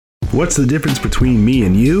What's the difference between me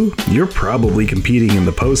and you? You're probably competing in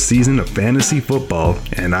the postseason of fantasy football,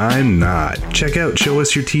 and I'm not. Check out Show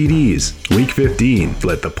Us Your TDs. Week 15.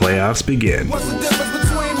 Let the playoffs begin. What's the difference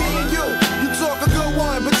between me and you? You talk a good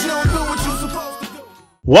one, but you don't do what you're supposed to do.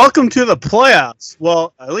 Welcome to the playoffs.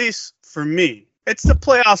 Well, at least for me. It's the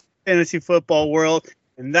playoffs fantasy football world,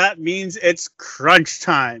 and that means it's crunch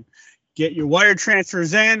time. Get your wire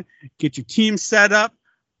transfers in, get your team set up,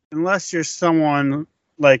 unless you're someone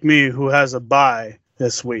like me who has a bye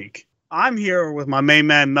this week. I'm here with my main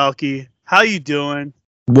man, Melky. How you doing?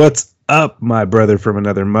 What's up, my brother from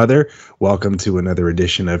another mother? Welcome to another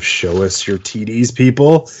edition of Show Us Your TDs,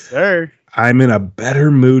 people. Sir. I'm in a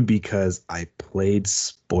better mood because I played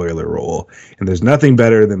Spoiler Roll, and there's nothing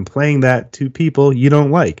better than playing that to people you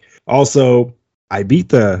don't like. Also, I beat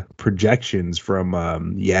the projections from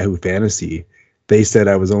Yahoo Fantasy. They said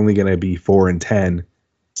I was only going to be 4-10.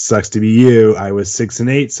 Sucks to be you. I was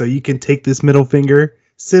 6-8, so you can take this middle finger,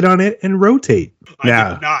 sit on it, and rotate.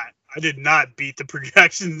 I did not beat the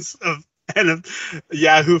projections of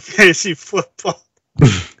Yahoo Fantasy Football.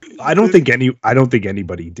 I don't think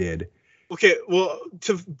anybody did. Okay, well,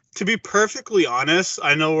 to be perfectly honest,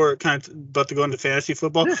 I know we're kind of about to go into fantasy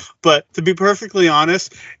football, but to be perfectly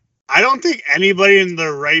honest, I don't think anybody in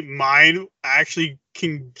their right mind actually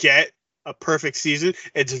can get a perfect season.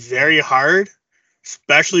 It's very hard,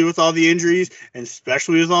 especially with all the injuries and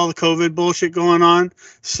especially with all the COVID bullshit going on.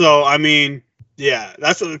 So, I mean, yeah,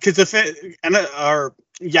 that's what, because our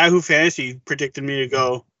Yahoo Fantasy predicted me to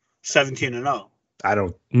go 17-0. I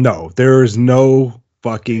don't know. There is no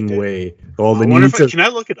fucking way. Can I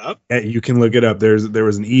look it up? You can look it up. There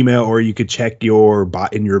was an email, or you could check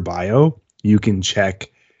in your bio. You can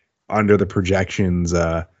check under the projections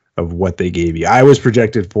of what they gave you. I was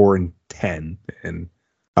projected 4-10, and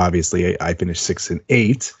obviously I finished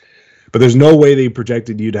 6-8. But there's no way they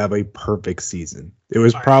projected you to have a perfect season. It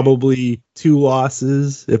was probably 2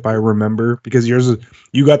 losses, if I remember, because you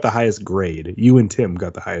got the highest grade. You and Tim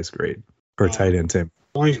got the highest grade for tight end, Tim.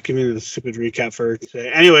 Why don't you give me the stupid recap for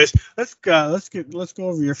today? Anyways, let's go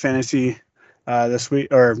over your fantasy this week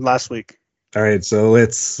or last week. All right, so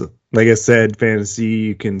like I said, fantasy,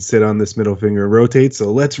 you can sit on this middle finger and rotate.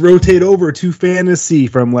 So let's rotate over to fantasy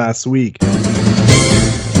from last week.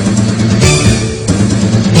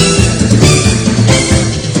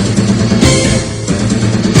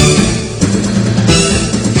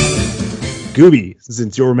 Gooby,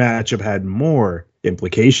 since your matchup had more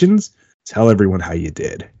implications, tell everyone how you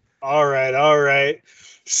did. All right.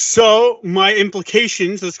 So my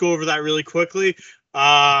implications, let's go over that really quickly.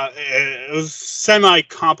 It was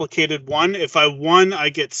semi-complicated one. If I won, I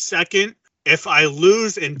get second. If I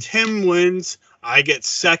lose and Tim wins, I get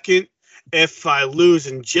second. If I lose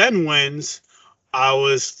and Jen wins, I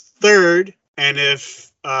was third. And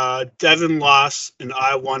if Devin lost and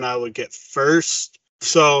I won, I would get first.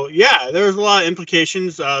 So, yeah, there was a lot of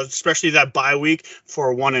implications, especially that bye week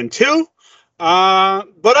for 1 and 2. But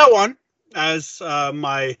I won, as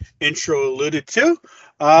my intro alluded to.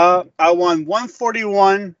 I won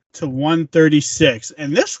 141-136.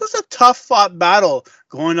 And this was a tough fought battle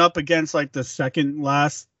going up against like the second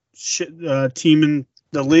last team in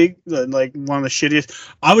the league, like one of the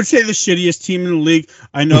shittiest. I would say the shittiest team in the league.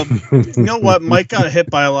 I know. You know what? Mike got hit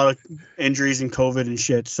by a lot of injuries and COVID and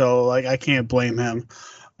shit, so like I can't blame him.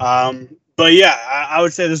 But yeah, I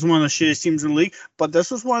would say this is one of the shittiest teams in the league. But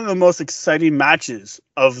this was one of the most exciting matches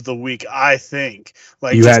of the week, I think.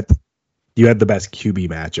 Like you had the best QB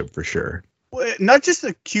matchup for sure. Not just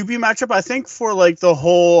the QB matchup. I think for like the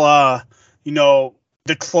whole,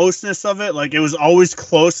 the closeness of it, like it was always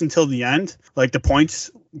close until the end. Like the points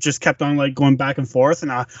just kept on like going back and forth,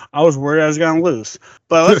 and I was worried I was gonna lose.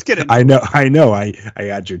 But let's get it. I know. I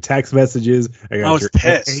got your text messages. I was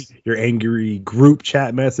pissed. Your angry group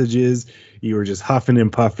chat messages. You were just huffing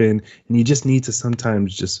and puffing, and you just need to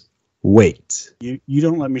sometimes just wait. You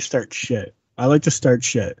don't let me start shit. I like to start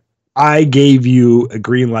shit. I gave you a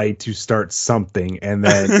green light to start something, and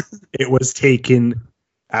then it was taken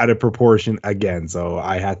out of proportion again, so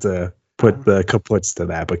I had to put the kaputs to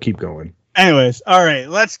that, but keep going. Anyways, all right,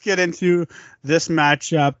 let's get into this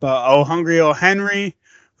matchup. Hungry O. Henry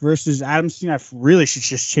versus Adam Steen. I really should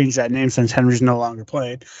just change that name since Henry's no longer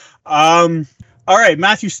playing. All right,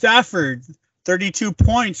 Matthew Stafford, 32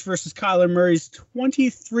 points versus Kyler Murray's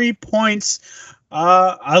 23 points.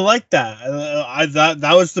 I like that.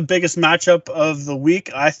 That was the biggest matchup of the week,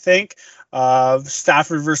 I think.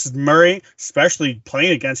 Stafford versus Murray, especially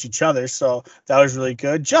playing against each other. So that was really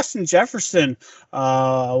good. Justin Jefferson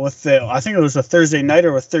I think it was a Thursday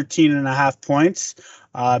nighter with 13.5 points.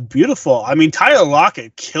 Beautiful. I mean, Tyler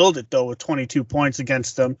Lockett killed it though with 22 points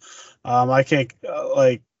against them. I can't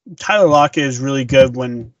Tyler Lockett is really good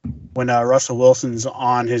when Russell Wilson's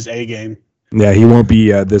on his A game. Yeah, he won't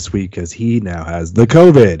be this week because he now has the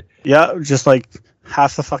COVID. Yeah, just like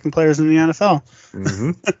half the fucking players in the NFL.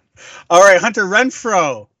 Mm-hmm. All right, Hunter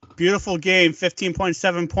Renfrow. Beautiful game,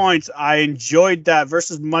 15.7 points. I enjoyed that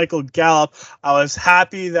versus Michael Gallup. I was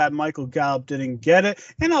happy that Michael Gallup didn't get it,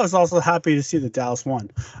 and I was also happy to see that Dallas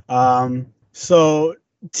won. So,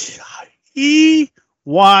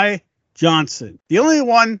 E.Y. Johnson, the only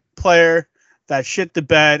one player that shit the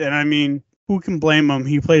bed, and I mean, who can blame him?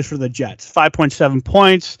 He plays for the Jets. 5.7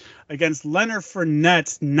 points against Leonard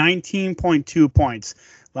Fournette, 19.2 points.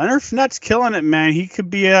 Leonard Fournette's killing it, man. He could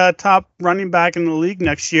be a top running back in the league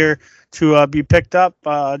next year to be picked up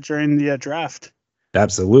during the draft.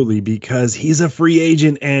 Absolutely, because he's a free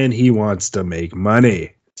agent and he wants to make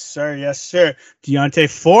money. Sir, yes, sir. Deontay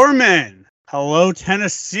Foreman. Hello,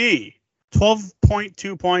 Tennessee.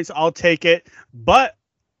 12.2 points. I'll take it. But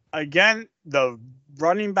again, the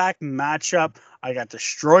running back matchup, I got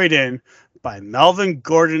destroyed in by Melvin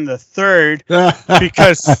Gordon III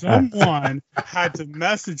because someone had to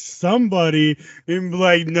message somebody and be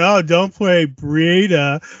like, no, don't play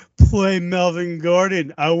Breida, play Melvin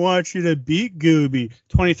Gordon. I want you to beat Gooby.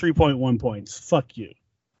 23.1 points. Fuck you.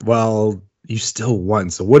 Well, you still won.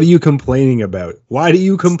 So what are you complaining about? Why do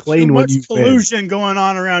you complain when you collusion going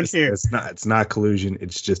on around here? It's not collusion.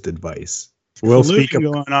 It's just advice. We'll speak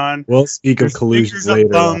of collusion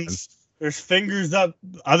later on. There's fingers up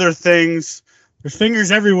other things. There's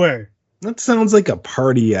fingers everywhere. That sounds like a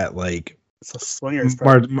party at it's a swingers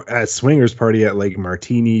party. Swingers party at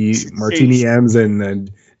Martini M's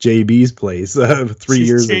and JB's place 3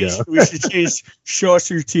 years ago. We should show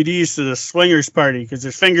us your TDs to the swingers party because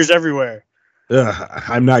there's fingers everywhere.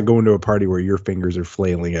 I'm not going to a party where your fingers are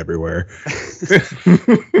flailing everywhere.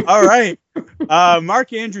 All right.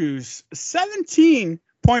 Mark Andrews,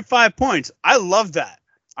 17.5 points. I love that.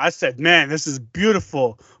 I said, man, this is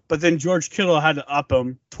beautiful. But then George Kittle had to up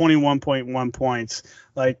him, 21.1 points.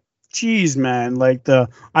 Geez, man.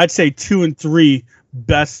 I'd say 2 and 3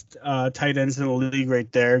 best tight ends in the league right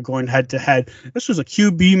there, going head to head. This was a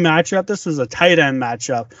QB matchup. This was a tight end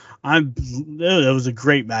matchup. It was a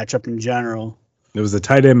great matchup in general. It was a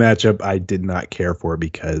tight end matchup I did not care for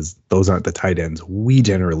because those aren't the tight ends we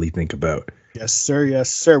generally think about. Yes, sir.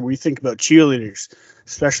 Yes, sir. We think about cheerleaders,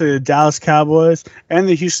 especially the Dallas Cowboys and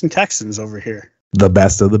the Houston Texans over here. The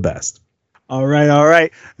best of the best. All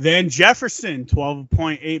right. Van Jefferson,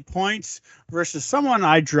 12.8 points versus someone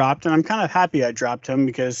I dropped, and I'm kind of happy I dropped him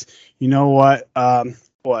because you know what? Ryan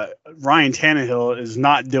Tannehill is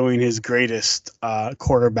not doing his greatest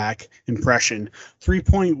quarterback impression.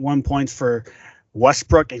 3.1 points for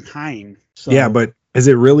Westbrook and Hine. So, yeah, but is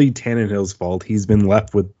it really Tannehill's fault? He's been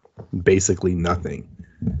left with basically nothing.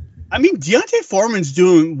 I mean, Deontay Foreman's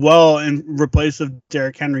doing well in replace of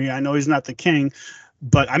Derrick Henry. I know he's not the king,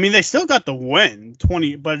 but I mean, they still got the win,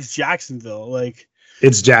 20. But it's Jacksonville,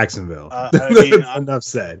 it's Jacksonville. Enough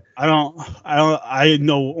said. I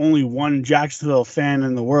know only one Jacksonville fan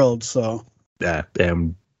in the world, so yeah,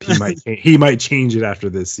 he might change it after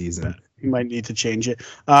this season. He might need to change it.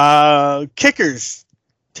 Kickers,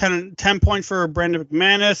 10 points for Brandon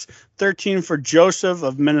McManus, 13 for Joseph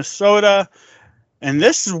of Minnesota. And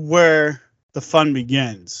this is where the fun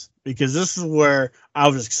begins, because this is where I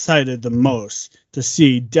was excited the most to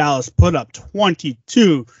see Dallas put up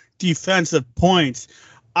 22 defensive points.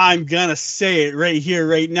 I'm going to say it right here,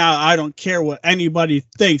 right now. I don't care what anybody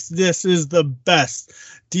thinks. This is the best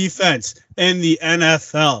defense in the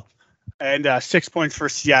NFL. And 6 points for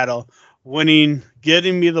Seattle,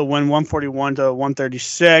 getting me the win, 141 to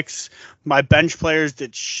 136. My bench players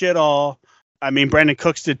did shit all. I mean, Brandon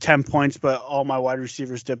Cooks did 10 points, but all my wide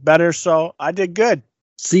receivers did better, so I did good.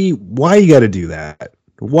 See, why you got to do that?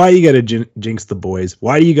 Why you got to jinx the boys?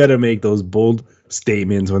 Why you got to make those bold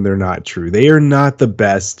statements when they're not true? They are not the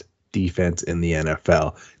best defense in the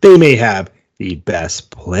NFL. They may have the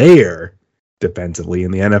best player defensively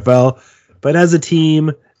in the NFL, but as a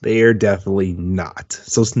team, they are definitely not.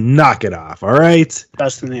 So knock it off, all right?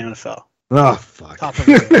 Best in the NFL. Oh, fuck. Top of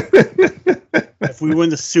it. If we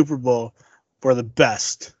win the Super Bowl, we're the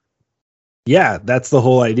best. Yeah, that's the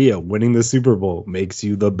whole idea. Winning the Super Bowl makes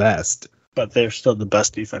you the best. But they're still the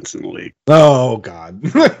best defense in the league. Oh, God.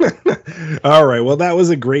 All right. Well, that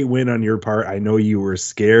was a great win on your part. I know you were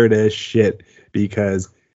scared as shit because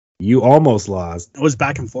you almost lost. It was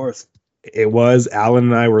back and forth. It was. Alan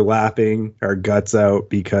and I were laughing our guts out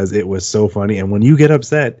because it was so funny. And when you get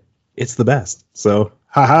upset, it's the best. So,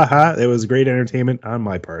 ha ha ha. It was great entertainment on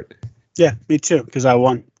my part. Yeah, me too, because I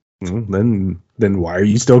won. Well, then why are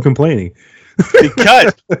you still complaining?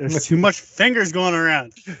 Because there's too much fingers going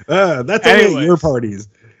around. That's only Anyways, at your parties.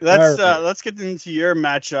 Let's get into your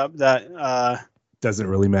matchup. That Doesn't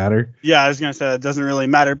really matter. yeah, I was gonna say that doesn't really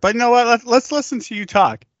matter. But you know what? Let's listen to you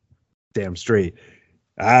talk. Damn straight.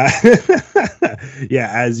 Yeah,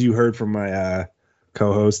 as you heard from my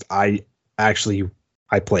co-host, I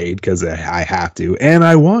played because I have to, and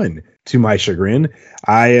I won. To my chagrin,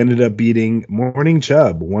 I ended up beating Morning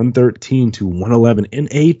Chubb 113-111 in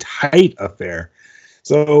a tight affair.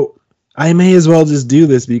 So I may as well just do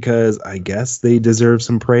this because I guess they deserve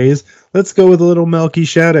some praise. Let's go with a little Melky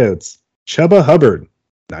shoutouts. Chubba Hubbard,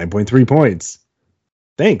 9.3 points.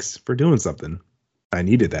 Thanks for doing something. I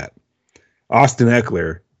needed that. Austin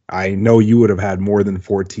Eckler, I know you would have had more than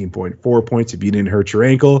 14.4 points if you didn't hurt your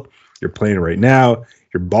ankle. You're playing right now.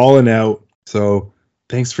 You're balling out. So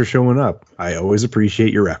thanks for showing up. I always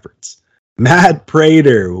appreciate your efforts. Matt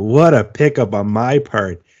Prater, what a pickup on my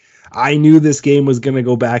part. I knew this game was going to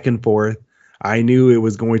go back and forth. I knew it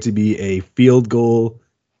was going to be a field goal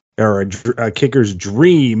or a kicker's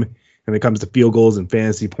dream when it comes to field goals and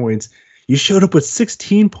fantasy points. You showed up with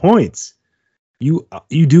 16 points. You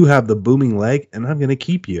do have the booming leg, and I'm going to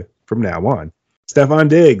keep you from now on. Stephon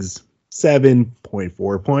Diggs,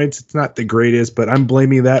 7.4 points. It's not the greatest, but I'm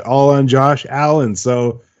blaming that all on Josh Allen.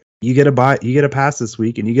 So you get a pass this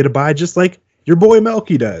week, and you get a bye just like your boy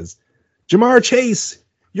Melky does. Jamar Chase,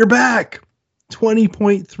 you're back.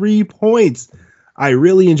 20.3 points. I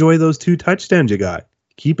really enjoy those 2 touchdowns you got.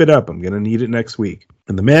 Keep it up. I'm going to need it next week.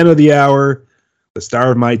 And the man of the hour, the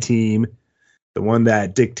star of my team, the one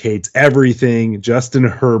that dictates everything, Justin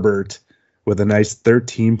Herbert, with a nice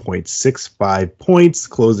 13.65 points,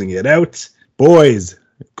 closing it out. Boys,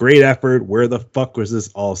 great effort. Where the fuck was this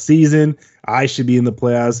all season? I should be in the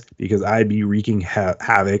playoffs because I'd be wreaking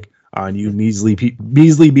havoc on you measly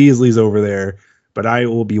Beasleys over there. But I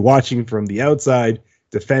will be watching from the outside,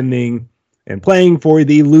 defending, and playing for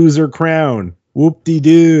the loser crown.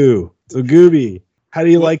 Whoop-de-doo. So, Gooby, how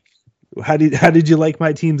did you like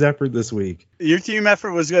my team's effort this week? Your team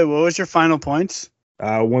effort was good. What was your final points?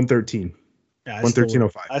 113. Yeah,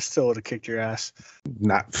 113.05. I still would have kicked your ass.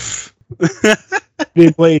 Not. We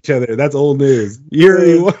didn't play each other. That's old news. You're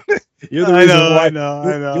the reason why. I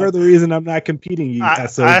know. You're the reason I'm not competing. I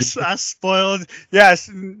spoiled. Yes.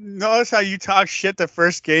 Notice how you talk shit the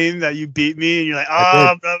first game that you beat me, and you're like,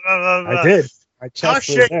 oh, blah, blah, blah. I did. Talk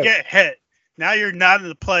shit, get hit. Now you're not in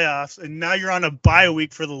the playoffs, and now you're on a bye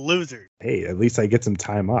week for the losers. Hey, at least I get some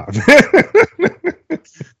time off.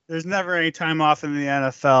 There's never any time off in the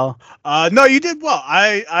NFL. No, you did well.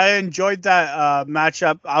 I enjoyed that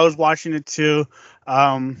matchup. I was watching it too.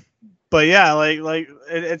 But yeah,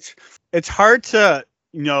 it's hard to,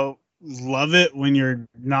 love it when you're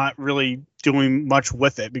not really doing much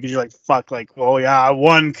with it because you're like, fuck, oh yeah, I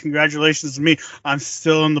won. Congratulations to me. I'm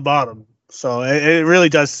still in the bottom. So it really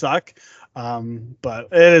does suck. But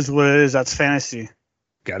it is what it is. That's fantasy.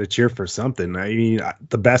 Got to cheer for something. I mean,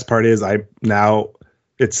 the best part is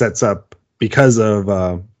it sets up, because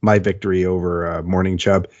of my victory over Morning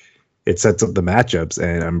Chubb, it sets up the matchups,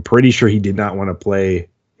 and I'm pretty sure he did not want to play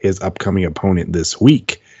his upcoming opponent this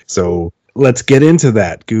week. So let's get into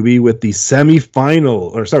that, Gooby, with the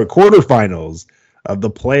quarterfinals of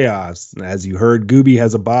the playoffs. As you heard, Gooby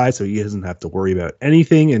has a bye, so he doesn't have to worry about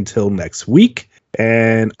anything until next week.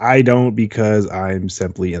 And I don't, because I'm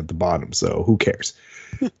simply at the bottom. So who cares?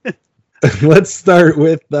 Let's start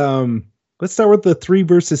with the 3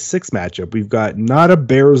 versus 6 matchup. We've got Not a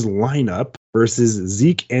Bears lineup versus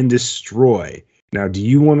Zeke and Destroy. Now, do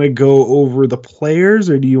you want to go over the players,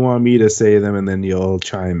 or do you want me to say them and then you'll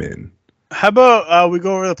chime in? How about we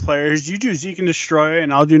go over the players? You do Zeke and Destroy,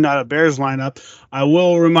 and I'll do Not a Bears lineup. I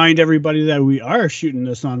will remind everybody that we are shooting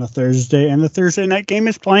this on a Thursday, and the Thursday night game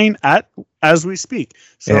is playing as we speak.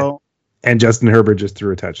 So, and Justin Herbert just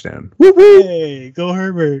threw a touchdown. Woo-hoo! Hey, go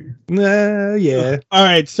Herbert! Yeah. All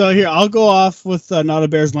right, so here I'll go off with Not a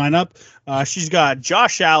Bears lineup. She's got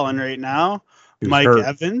Josh Allen right now, Mike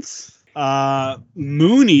Evans.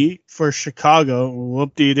 Mooney for Chicago.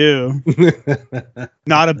 Whoop-de-doo.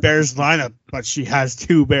 Not a Bears lineup, but she has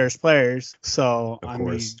 2 Bears players. So, of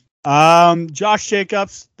course. Josh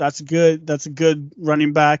Jacobs, that's good. That's a good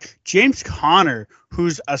running back. James Conner,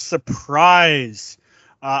 who's a surprise.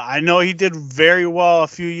 I know he did very well a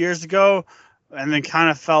few years ago and then kind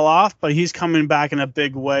of fell off, but he's coming back in a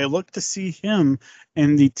big way. Look to see him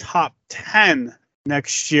in the top 10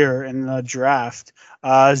 next year in the draft.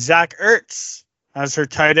 Zach Ertz as her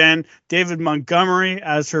tight end, David Montgomery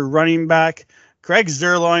as her running back, Greg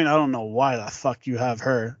Zerline. I don't know why the fuck you have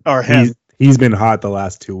her or him. He's been hot the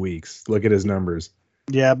last 2 weeks. Look at his numbers.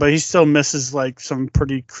 Yeah, but he still misses like some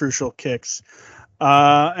pretty crucial kicks.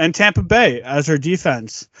 And Tampa Bay as her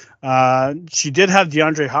defense. She did have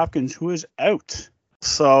DeAndre Hopkins, who is out.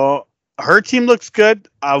 So her team looks good.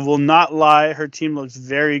 I will not lie. Her team looks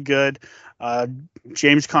very good.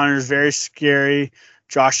 James Conner is very scary.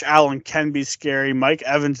 Josh Allen can be scary. Mike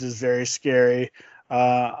Evans is very scary.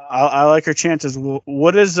 I like her chances.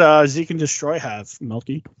 What does Zeke and Destroy have,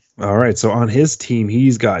 Milky? All right. So on his team,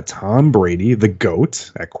 he's got Tom Brady, the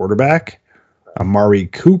GOAT, at quarterback, Amari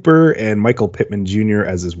Cooper, and Michael Pittman Jr.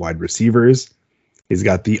 as his wide receivers. He's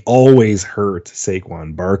got the always hurt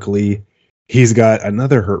Saquon Barkley. He's got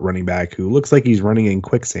another hurt running back who looks like he's running in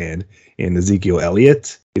quicksand in Ezekiel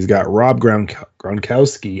Elliott. He's got Rob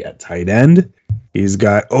Gronkowski at tight end. He's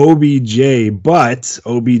got OBJ, but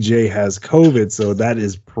OBJ has COVID, so that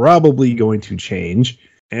is probably going to change.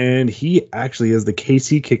 And he actually is the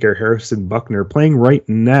KC kicker, Harrison Buckner, playing right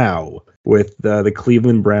now with the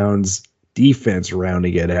Cleveland Browns defense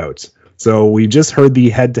rounding it out. So we just heard the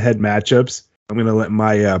head-to-head matchups. I'm going to let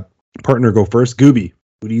my partner go first. Gooby,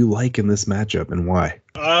 who do you like in this matchup and why?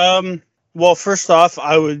 Well, first off,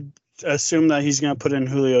 I would assume that he's going to put in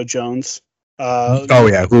Julio Jones.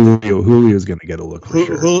 Julio's going to get a look for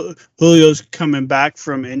sure. Julio's coming back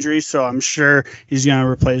from injury, so I'm sure he's going to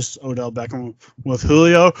replace Odell Beckham with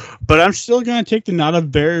Julio. But I'm still going to take the not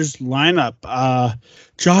of Bears lineup.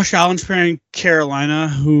 Josh Allen's playing Carolina,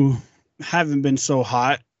 who haven't been so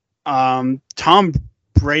hot. Tom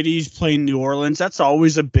Brady's playing New Orleans. That's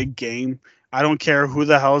always a big game. I don't care who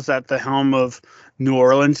the hell's at the helm of New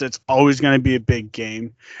Orleans. It's always going to be a big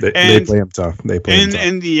game. They play him tough.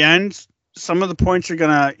 In the end, some of the points are going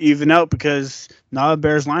to even out because now the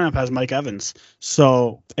Bears lineup has Mike Evans.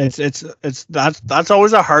 So that's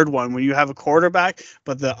always a hard one when you have a quarterback,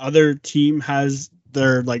 but the other team has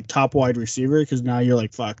their like top wide receiver, because now you're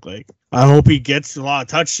like, fuck, like I hope he gets a lot of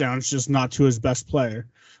touchdowns, just not to his best player.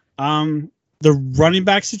 The running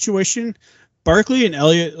back situation, Barkley and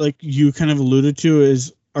Elliott, like you kind of alluded to,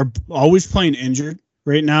 are always playing injured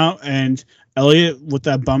right now, and Elliott with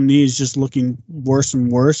that bum knee is just looking worse and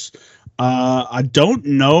worse. I don't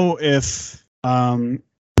know if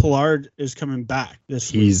Pollard is coming back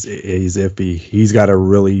this week. He's iffy. He's got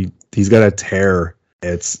a tear.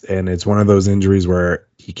 It's one of those injuries where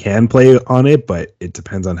he can play on it, but it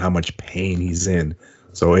depends on how much pain he's in.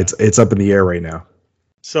 So it's up in the air right now.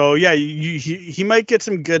 So yeah, he might get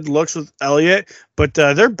some good looks with Elliott, but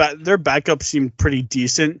their backup seemed pretty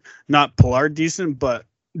decent. Not Pollard decent, but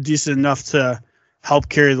decent enough to help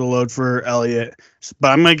carry the load for Elliott. But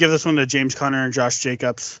I'm gonna give this one to James Conner and Josh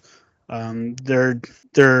Jacobs. They're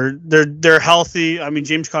healthy. I mean,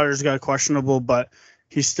 James Conner's got questionable, but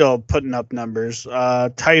he's still putting up numbers.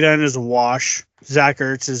 Tight end is a wash. Zach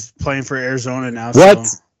Ertz is playing for Arizona now.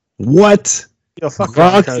 What? Yo, fuck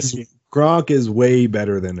Gronkowski. Gronk is way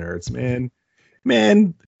better than Ertz,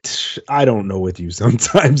 man. I don't know with you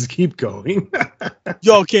sometimes. Keep going.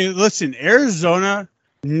 Yo, okay, listen. Arizona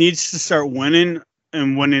needs to start winning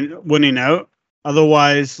out.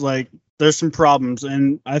 Otherwise, like, there's some problems,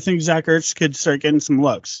 and I think Zach Ertz could start getting some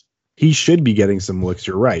looks. He should be getting some looks.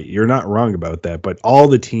 You're right. You're not wrong about that. But all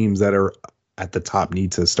the teams that are at the top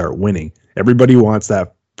need to start winning. Everybody wants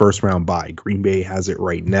that first round bye. Green Bay has it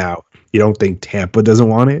right now. You don't think Tampa doesn't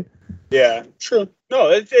want it? Yeah, true. No,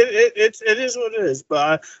 it is what it is.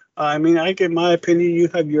 But I mean, I give my opinion. You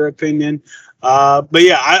have your opinion. But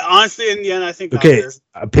yeah, I honestly, in the end, I think okay,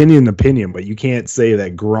 opinion. But you can't say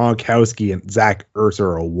that Gronkowski and Zach Ertz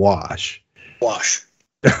are a wash. Wash.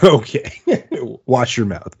 Okay, wash your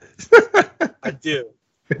mouth. I do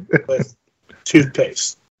with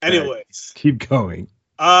toothpaste. Anyways, keep going.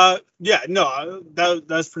 Yeah, no,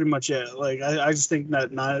 that's pretty much it. Like, I just think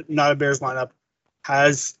that not a Bears lineup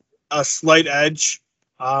has a slight edge,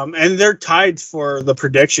 and they're tied for the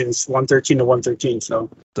predictions, 113 to 113. So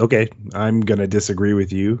okay, I'm gonna disagree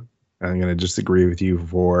with you. I'm gonna disagree with you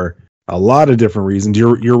for a lot of different reasons.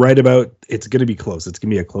 You're right about it's gonna be close. It's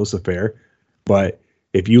gonna be a close affair, but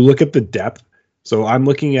if you look at the depth, so I'm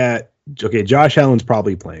looking at Josh Allen's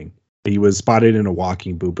probably playing. He was spotted in a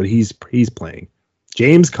walking boot, but he's playing.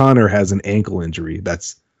 James Conner has an ankle injury.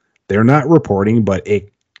 They're not reporting, but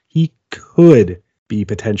he could be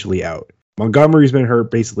potentially out. Montgomery's been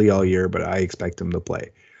hurt basically all year, but I expect him to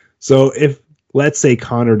play. So if let's say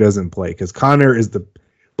Conner doesn't play, because Conner is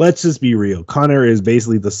let's just be real. Conner is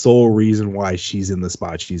basically the sole reason why she's in the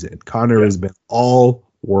spot she's in. Conner has been all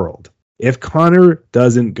world If Connor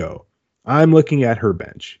doesn't go, I'm looking at her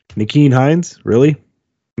bench. Nykeem Hines, really?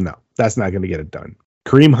 No, that's not going to get it done.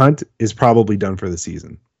 Kareem Hunt is probably done for the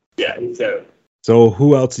season. Yeah, he's out. So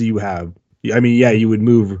who else do you have? I mean, yeah, you would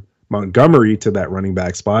move Montgomery to that running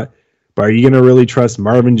back spot, but are you going to really trust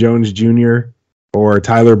Marvin Jones Jr. or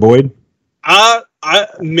Tyler Boyd?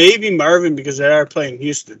 Maybe Marvin, because they are playing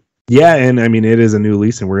Houston. Yeah, and I mean, it is a new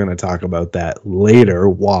lease, and we're going to talk about that later,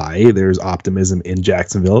 why there's optimism in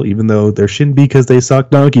Jacksonville, even though there shouldn't be because they suck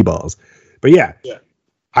donkey balls. But yeah,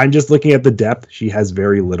 I'm just looking at the depth. She has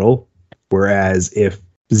very little, whereas if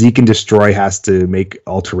Zeke and Destroy has to make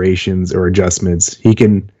alterations or adjustments, he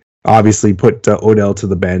can obviously put Odell to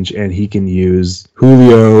the bench, and he can use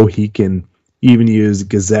Julio. He can even use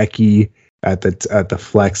Gesicki at the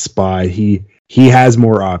flex spot. He has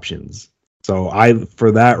more options. So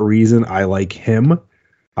for that reason, I like him.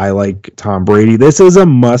 I like Tom Brady. This is a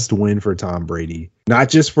must win for Tom Brady, not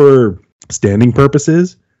just for standing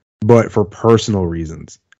purposes, but for personal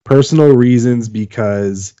reasons. Personal reasons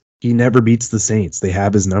because he never beats the Saints. They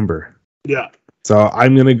have his number. Yeah. So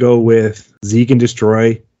I'm going to go with Zeke and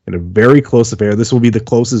Destroy in a very close affair. This will be the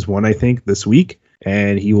closest one, I think, this week.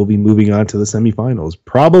 And he will be moving on to the semifinals.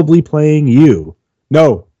 Probably playing you.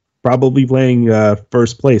 No, probably playing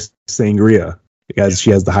first place, Sangria, because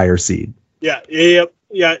she has the higher seed. Yeah.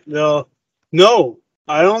 No,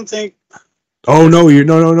 I don't think. Oh, no,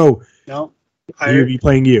 no. No. You'd be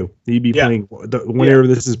playing you. You'd be playing. The winner of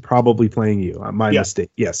this is probably playing you. My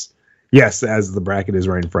mistake. Yes, as the bracket is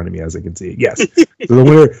right in front of me, as I can see. Yes. So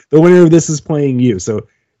the winner of this is playing you. So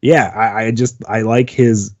yeah, I like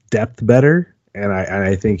his depth better, and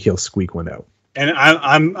I think he'll squeak one out. And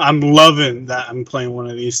I'm loving that I'm playing one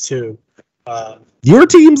of these two. Your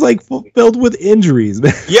team's like filled with injuries,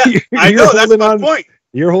 man. Yeah, I know. That's my point.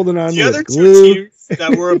 You're holding on. The other two teams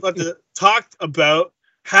that we're about to talk about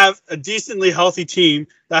have a decently healthy team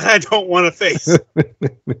that I don't want to face.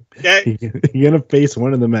 Okay? You're gonna face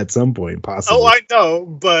one of them at some point, possibly. Oh, I know,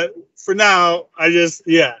 but for now, I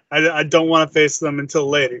don't want to face them until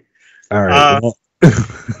later. All right. All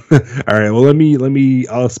right. Well, let me.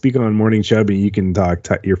 I'll speak on Morning Chubby. You can talk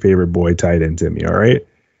your favorite boy tight end to me. All right.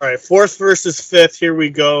 All right. 4th versus 5th. Here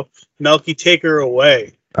we go. Melky, take her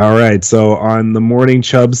away. All right. So on the Morning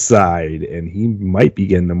Chubb side, and he might be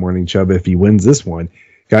getting the Morning Chubb if he wins this one.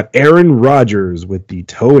 Got Aaron Rodgers with the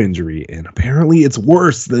toe injury, and apparently it's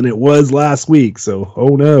worse than it was last week. So,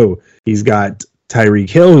 oh no. He's got Tyreek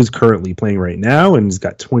Hill, who's currently playing right now, and he's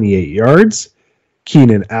got 28 yards.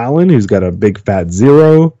 Keenan Allen, who's got a big fat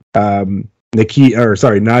 0.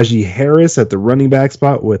 Najee Harris at the running back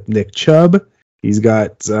spot with Nick Chubb. He's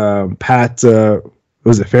got Pat,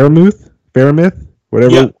 was it Fairmouth?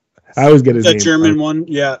 Whatever. Yeah. I always get his name. The German one,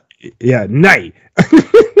 yeah. Yeah, Knight.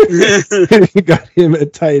 Got him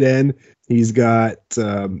at tight end. He's got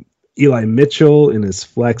Eli Mitchell in his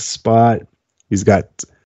flex spot. He's got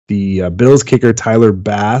the Bills kicker Tyler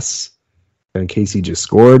Bass, in case he just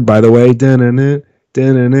scored, by the way.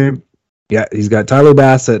 Yeah, he's got Tyler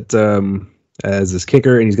Bass at as his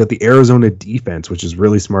kicker, and he's got the Arizona defense, which is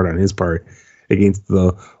really smart on his part, against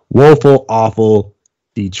the woeful, awful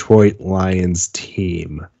Detroit Lions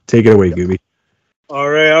team. Take it away, Gooby. All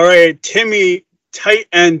right. Timmy, tight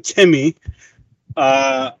end Timmy.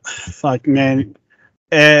 Fuck, man.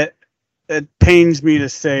 It pains me to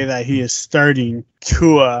say that he is starting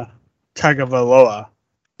Tua Tagovailoa.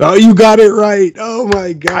 Oh, you got it right. Oh,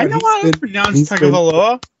 my God. I know how to pronounce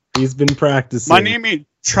Tagovailoa. He's been practicing. My name ain't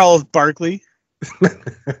Charles Barkley.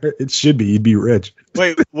 It should be. He'd be rich.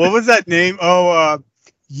 Wait, what was that name? Oh,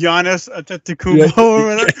 Giannis Antetokounmpo or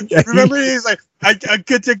whatever. Yeah. Remember, he's like,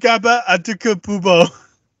 Antetokounmpo.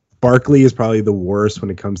 Barkley is probably the worst when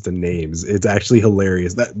it comes to names. It's actually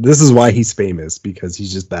hilarious. This is why he's famous, because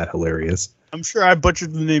he's just that hilarious. I'm sure I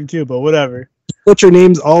butchered the name too, but whatever. You butcher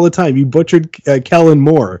names all the time. You butchered Kellen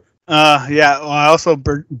Moore. Yeah. Well, I also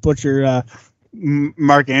butcher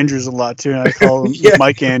Mark Andrews a lot too. I call him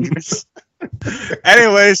Mike Andrews.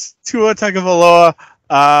 Anyways, Tua Tagovailoa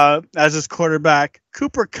as his quarterback.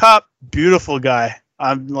 Cooper Kupp, beautiful guy.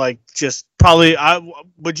 I'm like just probably.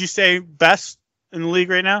 Would you say best in the league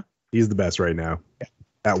right now? He's the best right now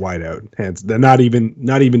at wideout. Hands. They're not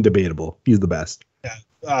even debatable. He's the best.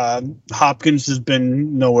 Yeah. Hopkins has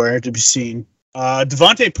been nowhere to be seen.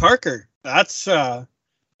 Devontae Parker. That's a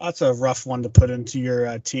rough one to put into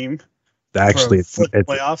your team. Actually, it's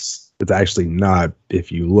playoffs. It's actually not.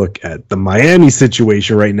 If you look at the Miami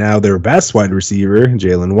situation right now, their best wide receiver,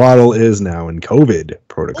 Jalen Waddle, is now in COVID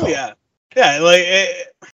protocol. Oh, yeah.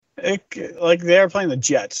 Like they are playing the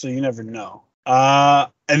Jets, so you never know.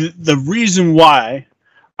 And the reason why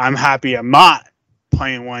I'm happy I'm not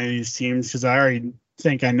playing one of these teams because I already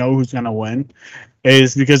think I know who's going to win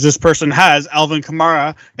is because this person has Alvin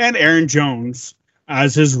Kamara and Aaron Jones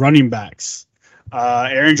as his running backs.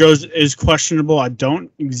 Aaron Jones is questionable. I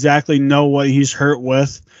don't exactly know what he's hurt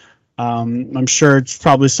with. I'm sure it's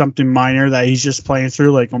probably something minor that he's just playing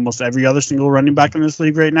through like almost every other single running back in this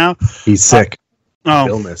league right now. He's sick.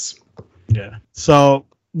 Illness. Yeah. So,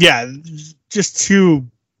 yeah, just two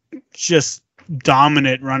just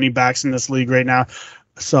dominant running backs in this league right now.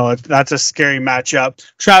 So that's a scary matchup.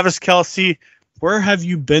 Travis Kelce, where have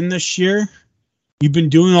you been this year? You've been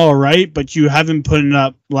doing all right, but you haven't put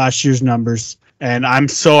up last year's numbers. And I'm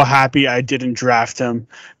so happy I didn't draft him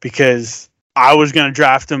because I was going to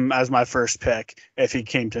draft him as my first pick if he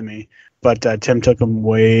came to me. But Tim took him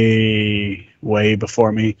way, way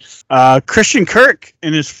before me. Christian Kirk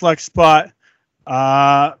in his flex spot.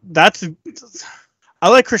 I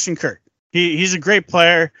like Christian Kirk. He's a great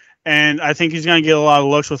player, and I think he's going to get a lot of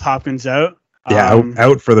looks with Hopkins out. Yeah,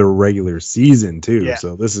 out for the regular season, too. Yeah.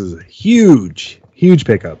 So this is a huge, huge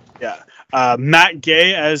pickup. Yeah. Matt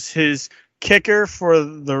Gay as his kicker for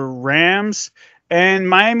the Rams. And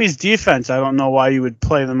Miami's defense, I don't know why you would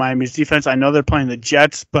play the Miami's defense. I know they're playing the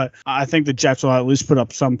Jets, but I think the Jets will at least put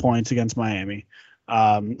up some points against Miami.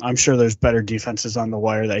 I'm sure there's better defenses on the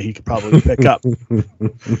wire that he could probably pick up.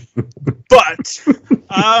 But,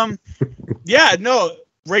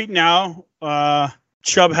 right now,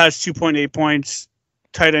 Chubb has 2.8 points.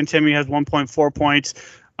 Tight end Timmy has 1.4 points.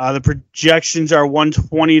 The projections are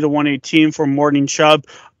 120 to 118 for Morning Chubb.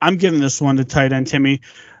 I'm giving this one to tight end Timmy.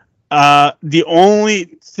 The only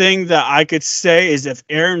thing that I could say is if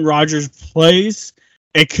Aaron Rodgers plays,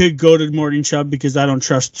 it could go to Morning Chubb because I don't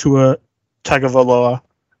trust Tua Tagovailoa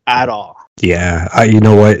at all. Yeah, you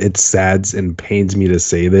know what? It sads and pains me to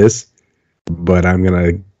say this, but I'm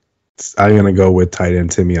gonna go with tight end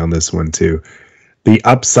Timmy on this one too. The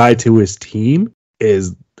upside to his team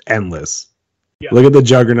is endless. Yeah. Look at the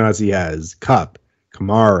juggernauts he has: Kupp,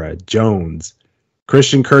 Kamara, Jones.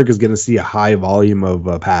 Christian Kirk is going to see a high volume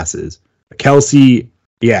of passes. Kelsey's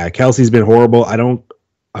been horrible. I don't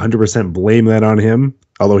 100% blame that on him,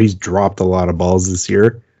 although he's dropped a lot of balls this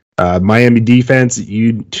year. Miami defense,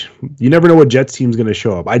 you never know what Jets team's going to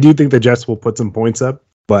show up. I do think the Jets will put some points up,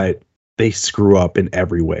 but they screw up in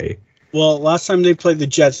every way. Well, last time they played the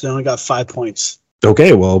Jets, they only got 5 points.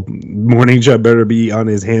 Okay, well, Morning Chubb better be on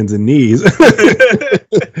his hands and knees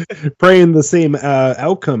praying the same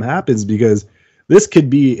outcome happens because it could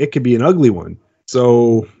be an ugly one.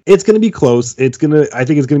 So it's going to be close. I think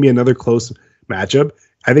it's going to be another close matchup.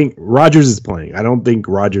 I think Rodgers is playing. I don't think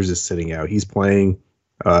Rodgers is sitting out. He's playing.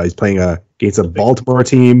 Against a Baltimore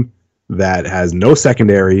team that has no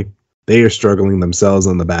secondary. They are struggling themselves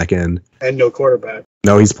on the back end. And no quarterback.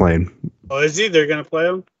 No, he's playing. Oh, is he? They're going to play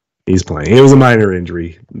him? He's playing. It was a minor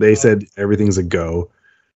injury. They said everything's a go.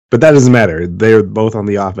 But that doesn't matter. They're both on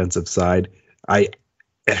the offensive side.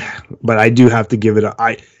 But I do have to give it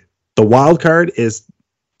the wild card is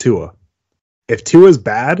Tua. If Tua's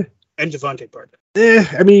bad, and Devontae Parker.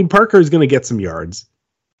 Parker is going to get some yards.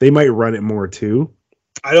 They might run it more too.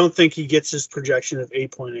 I don't think he gets his projection of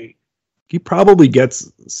 8.8. He probably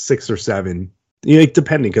gets 6 or 7.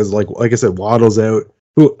 Depending, because like I said, Waddle's out.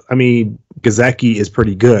 Gesicki is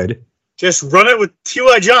pretty good. Just run it with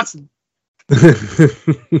T.Y. Johnson.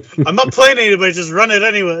 I'm not playing anybody, just run it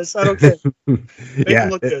anyways. I don't care. Make him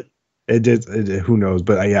look good. Who knows?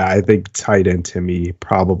 But I think tight end Timmy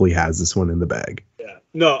probably has this one in the bag. Yeah.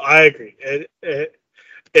 No, I agree.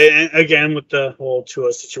 And again, with the whole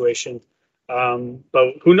Tua situation.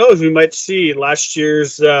 But who knows? We might see last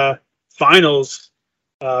year's finals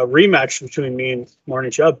rematch between me and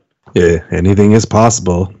Morning Chubb. Yeah, anything is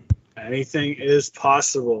possible. Anything is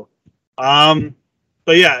possible. But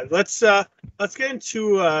yeah, let's get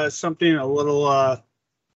into something a little, I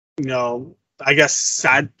guess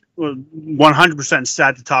sad, 100%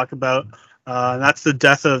 sad to talk about. That's the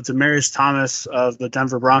death of Demaryius Thomas of the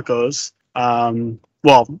Denver Broncos.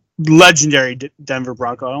 Legendary Denver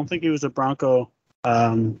Bronco. I don't think he was a Bronco.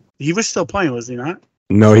 He was still playing, was he not?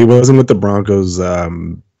 No, he wasn't with the Broncos.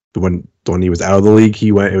 When he was out of the league,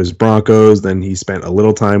 it was Broncos. Then he spent a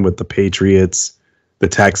little time with the Patriots, the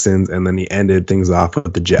Texans, and then he ended things off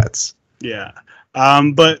with the Jets. Yeah.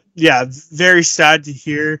 But yeah, very sad to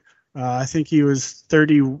hear. I think he was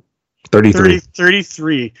 33.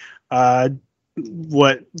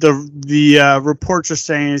 What the reports are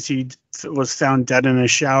saying is he was found dead in a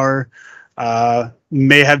shower.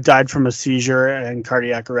 May have died from a seizure and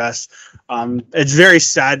cardiac arrest. It's very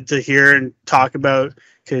sad to hear and talk about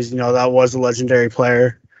because that was a legendary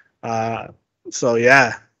player. So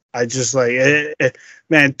yeah, I just like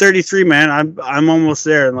man, 33, man. I'm almost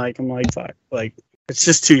there, and like I'm like fuck, like it's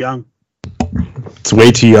just too young. It's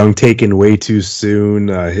way too young, taken way too soon.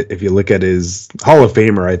 If you look at his Hall of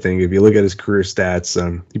Famer, I think, if you look at his career stats,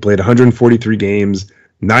 he played 143 games,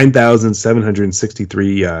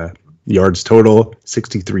 9,763 yards total,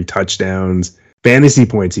 63 touchdowns. Fantasy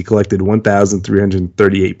points, he collected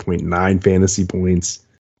 1,338.9 fantasy points.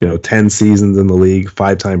 10 seasons in the league,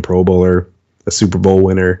 5-time Pro Bowler, a Super Bowl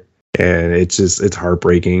winner, and it's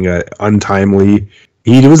heartbreaking. Untimely.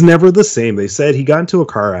 He was never the same. They said he got into a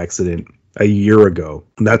car accident a year ago.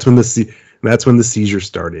 And that's when the seizure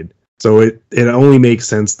started. So it only makes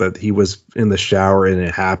sense that he was in the shower and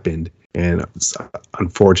it happened. And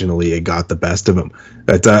unfortunately, it got the best of him.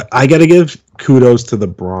 But I got to give kudos to the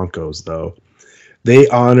Broncos, though. They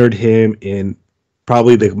honored him in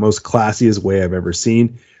probably the most classiest way I've ever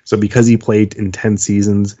seen. So because he played in 10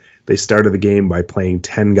 seasons, they started the game by playing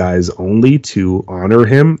 10 guys only to honor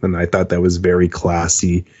him. And I thought that was very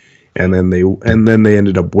classy. And then they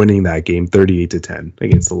ended up winning that game 38-10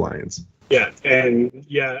 against the Lions. Yeah, and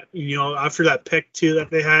after that pick too that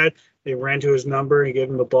they had, they ran to his number and gave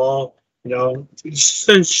him the ball. It just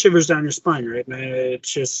sends shivers down your spine, right, man? It's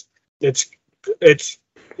just it's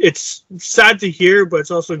sad to hear, but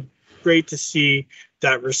it's also great to see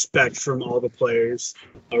that respect from all the players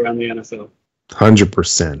around the NFL.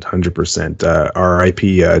 100%.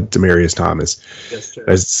 R.I.P. Demaryius Thomas. Yes,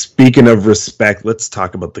 sir. Speaking of respect, let's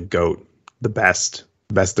talk about the GOAT, the best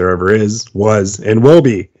there ever was, and will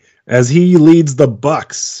be, as he leads the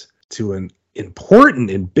Bucs to an important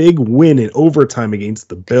and big win in overtime against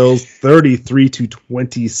the Bills,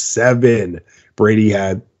 33-27. Brady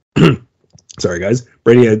had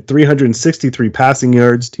 363 passing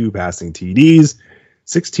yards, 2 passing TDs,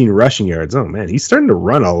 16 rushing yards. Oh man, he's starting to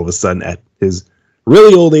run all of a sudden at his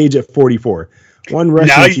really old age at 44. One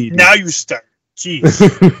rushing TD. Now you start. Jeez.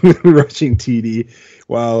 Rushing TD,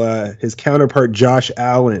 while his counterpart Josh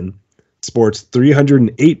Allen sports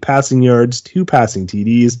 308 passing yards, 2 passing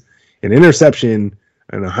TDs, an interception,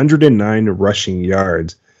 and 109 rushing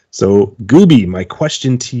yards. So, Gooby, my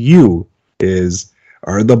question to you is,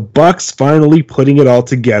 are the Bucs finally putting it all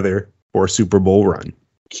together for a Super Bowl run?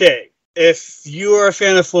 Okay, if you are a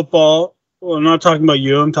fan of football, well, I'm not talking about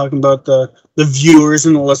you, I'm talking about the viewers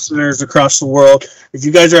and the listeners across the world. If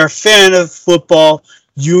you guys are a fan of football,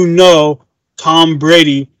 you know Tom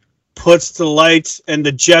Brady puts the lights and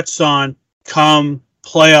the Jets on come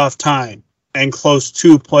playoff time and close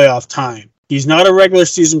to playoff time. He's not a regular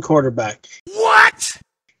season quarterback. What?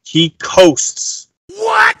 He coasts.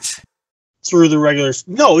 What? Through the regular.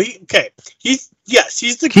 No, he's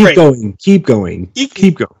the Keep great. Keep going.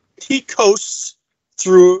 He coasts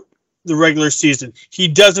through the regular season. He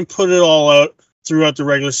doesn't put it all out throughout the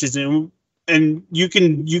regular season. And you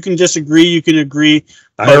can disagree, you can agree.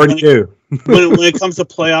 I already do. when it comes to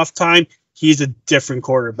playoff time, he's a different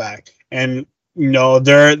quarterback. And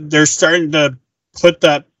they're starting to put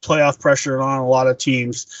that playoff pressure on a lot of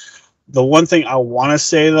teams. The one thing I want to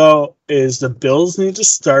say, though, is the Bills need to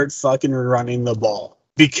start fucking running the ball,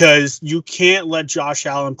 because you can't let Josh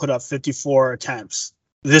Allen put up 54 attempts.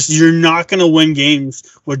 You're not going to win games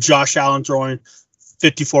with Josh Allen throwing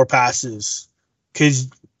 54 passes, because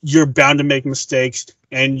you're bound to make mistakes,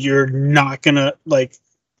 and you're not going to,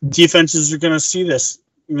 defenses are going to see this,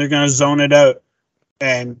 and they're going to zone it out.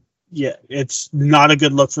 And, yeah, it's not a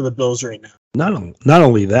good look for the Bills right now. Not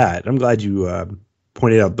only that, I'm glad you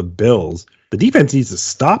pointed out the Bills. The defense needs to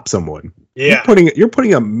stop someone. Yeah,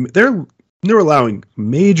 they're allowing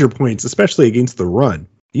major points, especially against the run.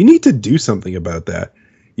 You need to do something about that.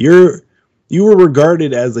 You were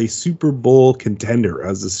regarded as a Super Bowl contender,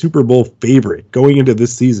 as a Super Bowl favorite going into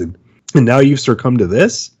this season, and now you've succumbed to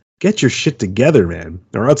this. Get your shit together, man,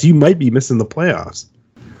 or else you might be missing the playoffs.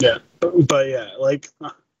 Yeah, but yeah, like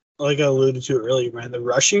I alluded to earlier, man, the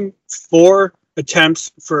rushing 4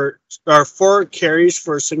 carries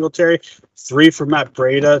for Singletary, 3 for Matt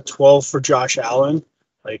Breida, 12 for Josh Allen.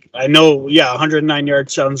 I know, 109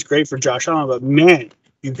 yards sounds great for Josh Allen, but man,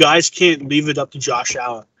 you guys can't leave it up to Josh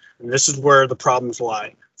Allen. And this is where the problems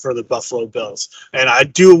lie for the Buffalo Bills. And I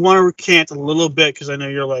do want to recant a little bit, because I know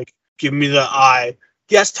you're giving me the eye.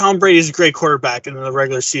 Yes, Tom Brady is a great quarterback in the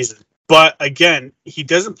regular season. But again, he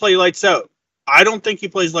doesn't play lights out. I don't think he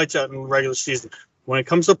plays lights out in the regular season. When it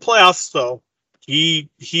comes to playoffs, though, he's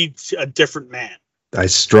a different man. I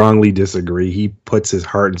strongly disagree. He puts his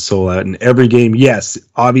heart and soul out in every game. Yes,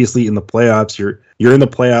 obviously in the playoffs, you're in the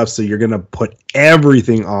playoffs, so you're going to put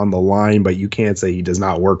everything on the line, but you can't say he does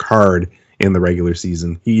not work hard in the regular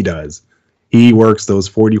season. He does. He works those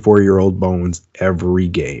 44-year-old bones every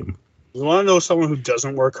game. You want to know someone who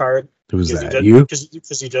doesn't work hard? Who's Because that? You?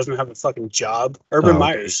 Because he doesn't have a fucking job. Urban Oh.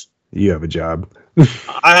 Myers. You have a job.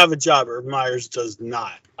 I have a job. Urban Myers does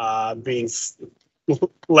not. Being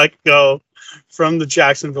let go from the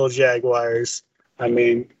Jacksonville Jaguars. I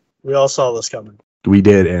mean, we all saw this coming. We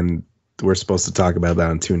did, and we're supposed to talk about that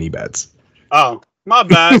on Toonie Bets. Oh, my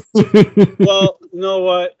bad. Well, you know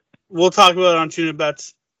what? We'll talk about it on Tuna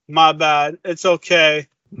Bets. My bad. It's okay.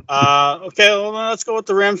 Okay, well, then let's go with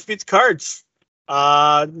the Rams beat the Cards.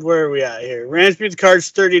 Where are we at here? Rams beat the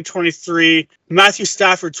Cards 30-23. Matthew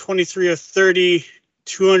Stafford 23 of 30,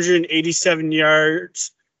 287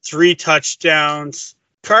 yards, 3 touchdowns.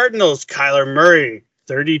 Cardinals, Kyler Murray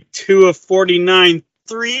 32 of 49,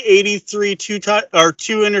 383, 2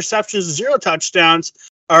 interceptions, 0 touchdowns.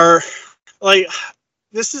 Are like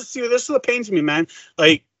this is what pains me, man.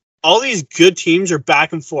 Like all these good teams are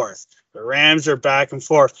back and forth. The Rams are back and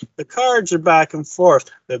forth. The Cards are back and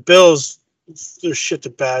forth. The Bills, they're shit to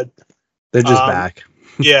bad. They're just back.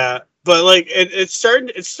 Yeah, but like it's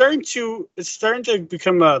starting to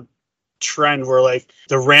become a trend where like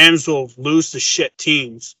the Rams will lose to shit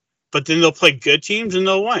teams, but then they'll play good teams and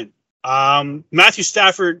they'll win. Matthew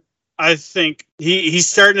Stafford, I think he's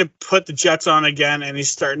starting to put the Jets on again, and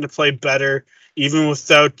he's starting to play better even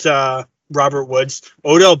without Robert Woods.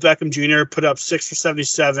 Odell Beckham Jr. put up 6 for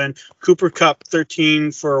 77. Cooper Kupp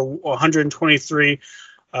 13 for 123.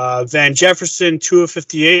 Van Jefferson 2 of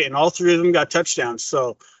 58, and all 3 of them got touchdowns.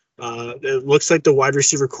 So it looks like the wide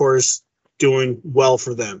receiver core is doing well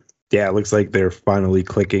for them. Yeah, it looks like they're finally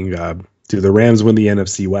clicking. Do the Rams win the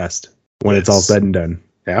NFC West when it's all said and done?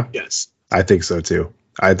 Yeah? Yes. I think so, too.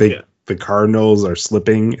 I think the Cardinals are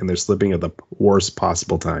slipping, and they're slipping at the worst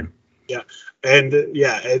possible time. Yeah. And,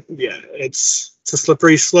 it's a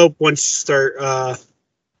slippery slope once you start,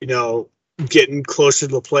 getting closer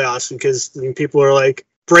to the playoffs, because people are like,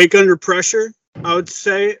 break under pressure, I would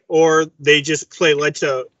say, or they just play lights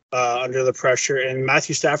out under the pressure. And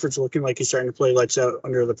Matthew Stafford's looking like he's starting to play lights out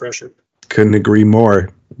under the pressure. Couldn't agree more.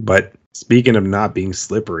 But speaking of not being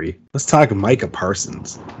slippery, let's talk Micah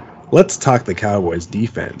Parsons. Let's talk the Cowboys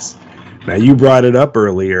defense. Now, you brought it up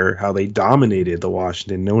earlier how they dominated the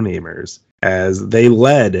Washington No-Namers as they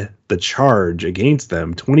led the charge against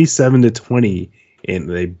them 27-20 in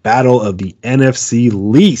the battle of the NFC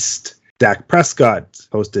least. Dak Prescott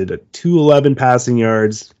posted 211 passing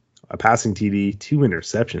yards, a passing TD, 2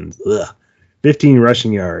 interceptions, 15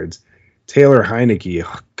 rushing yards. Taylor Heineke,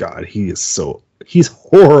 oh God, he's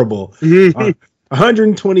horrible.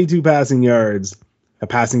 122 passing yards, a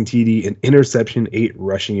passing TD, an interception, 8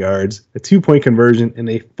 rushing yards, a 2-point conversion, and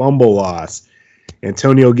a fumble loss.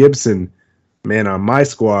 Antonio Gibson, man on my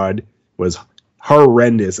squad, was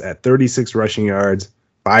horrendous at 36 rushing yards,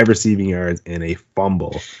 5 receiving yards, and a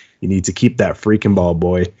fumble. You need to keep that freaking ball,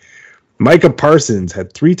 boy. Micah Parsons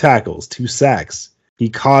had 3 tackles, 2 sacks. He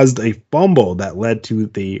caused a fumble that led to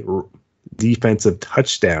the defensive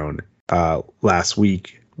touchdown last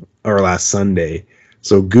Sunday.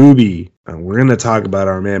 So, Gooby, we're going to talk about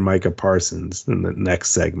our man Micah Parsons in the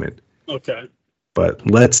next segment. Okay. But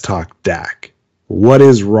let's talk Dak. What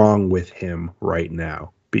is wrong with him right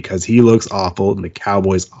now? Because he looks awful and the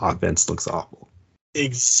Cowboys' offense looks awful.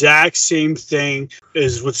 Exact same thing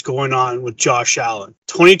is what's going on with Josh Allen.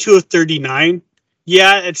 22 of 39.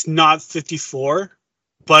 Yeah, it's not 54,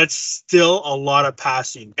 but it's still a lot of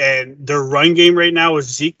passing. And their run game right now is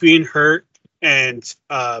Zeke being hurt and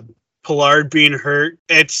Pollard being hurt.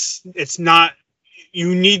 It's not.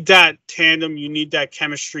 You need that tandem. You need that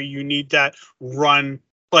chemistry. You need that run,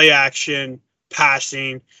 play action,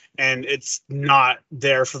 passing. And it's not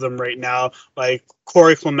there for them right now. Like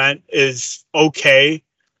Corey Clement is okay,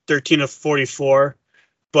 13 of 44,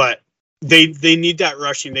 but they need that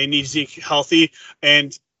rushing. They need Zeke healthy.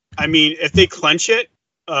 And I mean, if they clinch it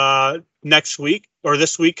next week or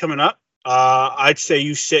this week coming up, I'd say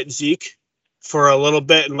you sit Zeke for a little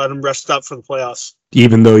bit and let him rest up for the playoffs.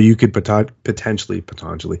 Even though you could potentially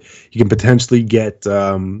get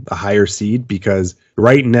a higher seed, because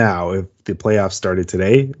right now, if the playoffs started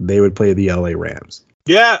today, they would play the LA Rams.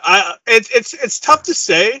 Yeah, it's tough to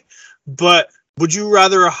say, but would you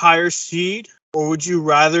rather a higher seed, or would you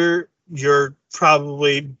rather your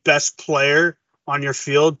probably best player on your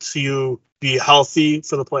field to be healthy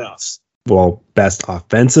for the playoffs? Well, best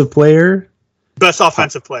offensive player. Best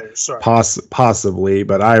offensive players, sorry. Possibly,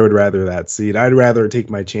 but I would rather that seed. I'd rather take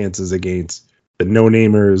my chances against the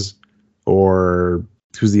No-Namers, or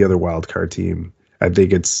who's the other wild card team? I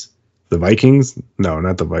think it's the Vikings. No,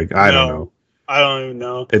 not the Vikings. I don't know. I don't even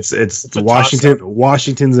know. It's the Washington.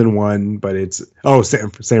 Washington's in 1, but it's San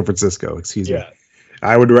Francisco. Excuse me.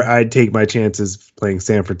 I'd take my chances playing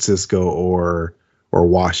San Francisco or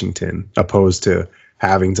Washington, opposed to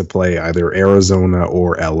having to play either Arizona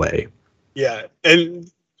or LA. Yeah,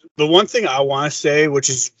 and the one thing I want to say, which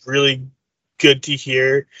is really good to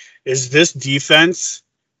hear, is this defense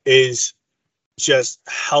is just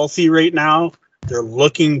healthy right now. They're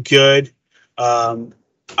looking good.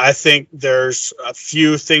 I think there's a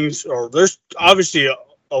few things, or there's obviously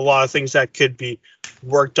a lot of things that could be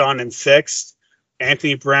worked on and fixed.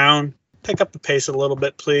 Anthony Brown, pick up the pace a little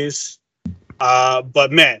bit, please.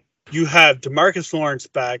 But man, you have DeMarcus Lawrence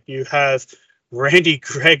back. You have Randy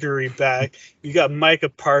Gregory back. You got Micah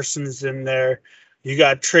Parsons in there. You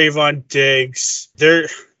got Trayvon Diggs. They're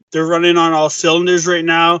running on all cylinders right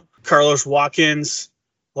now. Carlos Watkins,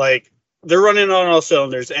 they're running on all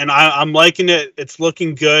cylinders, and I'm liking it. It's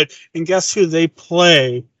looking good. And guess who they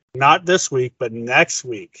play? Not this week, but next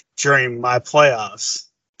week during my playoffs.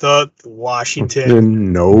 The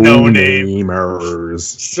Washington No-Namers.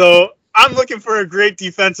 So I'm looking for a great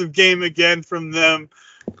defensive game again from them.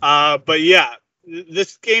 But yeah,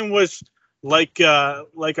 this game was like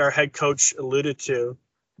our head coach alluded to,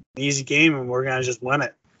 an easy game, and we're gonna just win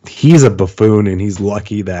it. He's a buffoon, and he's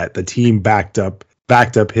lucky that the team backed up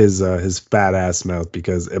his fat ass mouth,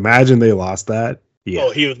 because imagine they lost that. Yeah. Oh,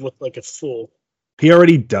 he would look like a fool. He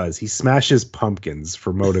already does. He smashes pumpkins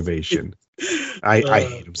for motivation. I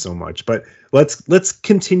hate him so much. But let's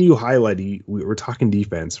continue highlighting. We're talking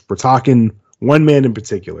defense. We're talking one man in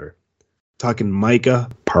particular. Talking Micah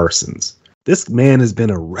Parsons. This man has been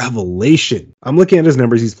a revelation. I'm looking at his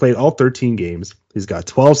numbers. He's played all 13 games. He's got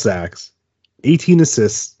 12 sacks, 18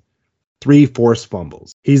 assists, 3 forced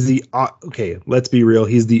fumbles. He's let's be real.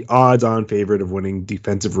 He's the odds-on favorite of winning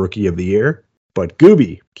Defensive Rookie of the Year. But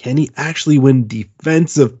Gooby, can he actually win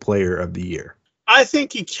Defensive Player of the Year? I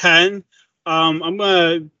think he can. I'm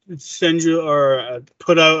going to send you or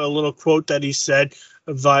put out a little quote that he said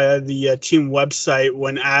via the team website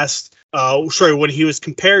when asked, when he was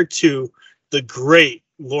compared to the great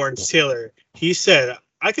Lawrence Taylor. He said,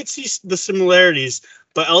 I could see the similarities,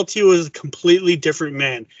 but LT was a completely different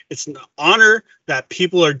man. It's an honor that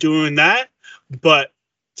people are doing that, but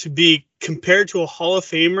to be compared to a Hall of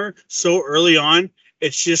Famer so early on,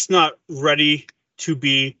 it's just not ready to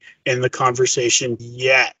be in the conversation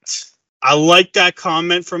yet. I like that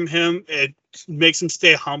comment from him. It makes him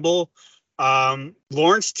stay humble.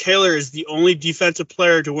 Lawrence Taylor is the only defensive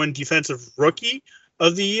player to win Defensive Rookie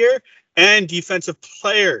of the Year and Defensive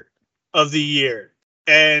Player of the Year.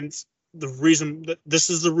 And this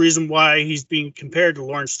is the reason why he's being compared to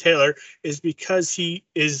Lawrence Taylor, is because he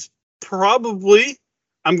is probably,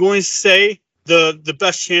 I'm going to say, the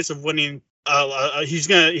best chance of winning. He's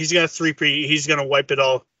gonna three-peat. He's gonna wipe it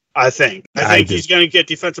all. I think he's gonna get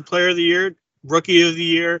Defensive Player of the Year, Rookie of the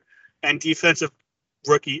Year, and Defensive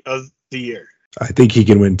Rookie of the Year. I think he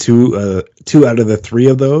can win two out of the 3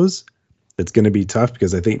 of those. It's going to be tough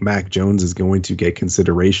because I think Mac Jones is going to get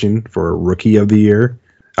consideration for Rookie of the Year.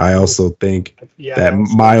 I also think that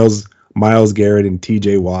Myles Garrett and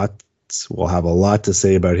TJ Watts will have a lot to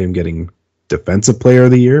say about him getting Defensive Player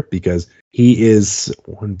of the Year, because he is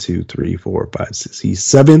 1, 2, 3, 4, 5, 6. He's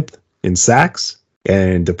 7th in sacks,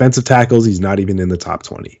 and defensive tackles, he's not even in the top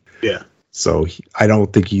 20. Yeah. So I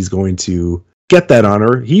don't think he's going to get that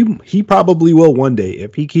honor. He probably will one day.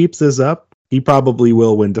 If he keeps this up, he probably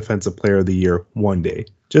will win Defensive Player of the Year one day.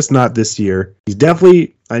 Just not this year. He's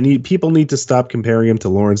definitely, people need to stop comparing him to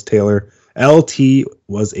Lawrence Taylor. LT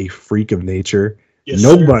was a freak of nature. Yes,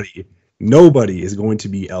 nobody is going to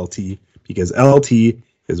be LT, because LT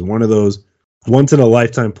is one of those once in a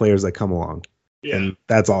lifetime players that come along. Yeah. And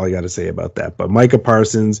that's all I got to say about that. But Micah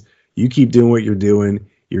Parsons, you keep doing what you're doing.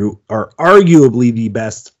 You are arguably the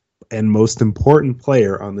best and most important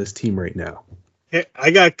player on this team right now. Hey,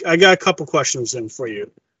 I got a couple questions in for you.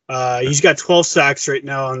 He's got 12 sacks right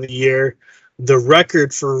now on the year. The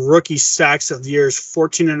record for rookie sacks of the year is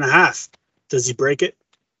 14.5. Does he break it?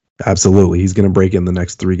 Absolutely. He's going to break it in the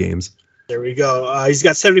next 3 games. There we go. He's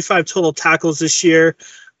got 75 total tackles this year.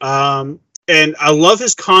 And I love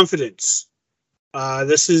his confidence.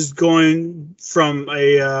 This is going from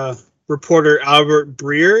a reporter, Albert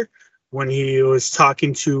Breer, when he was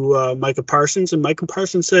talking to Micah Parsons. And Micah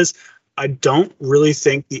Parsons says, I don't really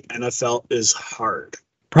think the NFL is hard.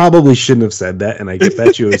 Probably shouldn't have said that, and I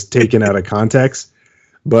bet you it was taken out of context.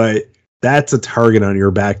 But that's a target on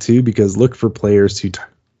your back, too, because look for players to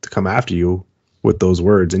come after you with those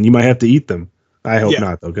words, and you might have to eat them. I hope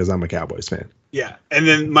not, though, because I'm a Cowboys fan. Yeah, and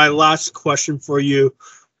then my last question for you,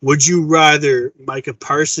 would you rather Micah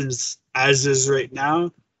Parsons as is right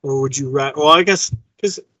now, or would you rather, well, I guess,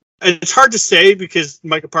 because It's hard to say because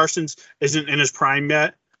Micah Parsons isn't in his prime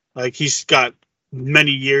yet. Like, he's got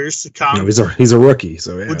many years to come. No, he's a rookie.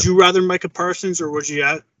 So yeah. Would you rather Micah Parsons or would you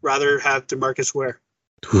rather have DeMarcus Ware?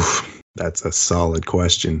 Oof, that's a solid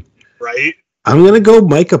question. Right? I'm going to go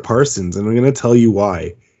Micah Parsons, and I'm going to tell you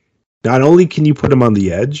why. Not only can you put him on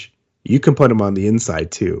the edge, you can put him on the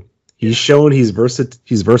inside too. He's shown he's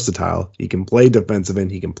versatile. He can play defensive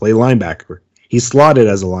end. He can play linebacker. He's slotted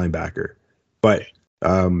as a linebacker. But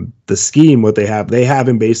the scheme, what they have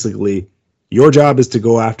him basically, your job is to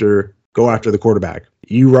go after the quarterback.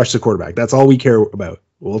 You rush the quarterback. That's all we care about.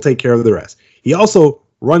 We'll take care of the rest. He also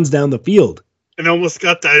runs down the field. And almost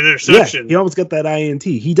got that interception. Yeah, he almost got that INT.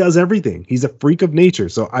 He does everything. He's a freak of nature.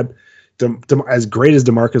 So as great as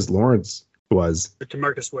DeMarcus Lawrence was.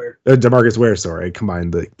 DeMarcus Ware. DeMarcus Ware, sorry. I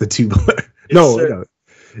combined the two. No.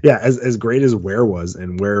 Yeah, as great as Ware was,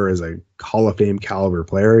 and Ware is a Hall of Fame caliber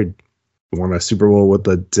player. He won a Super Bowl with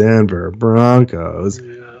the Denver Broncos.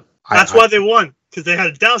 Yeah. That's why they won, because they had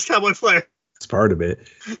a Dallas Cowboy player. It's part of it.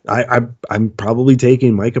 I'm probably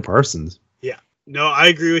taking Micah Parsons. Yeah. No, I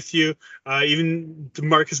agree with you. Even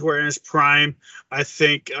DeMarcus Ware in his prime, I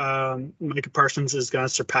think Micah Parsons is going to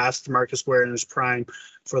surpass DeMarcus Ware in his prime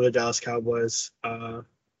for the Dallas Cowboys. But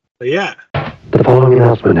yeah. The following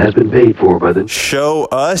announcement has been paid for by the... Show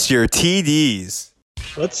us your TDs.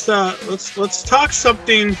 Let's talk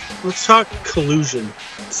something. Let's talk collusion.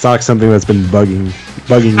 Let's talk something that's been bugging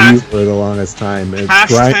you for the longest time. It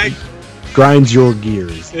grinds your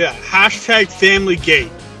gears. Yeah.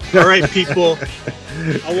 #FamilyGate. All right, people.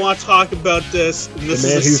 I want to talk about this. And this the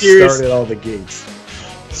man is who serious, started all the gates.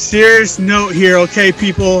 Serious note here, okay,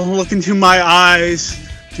 people. Look into my eyes.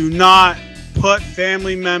 Do not put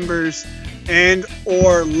family members and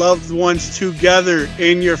or loved ones together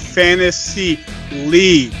in your fantasy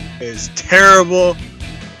league. It's terrible.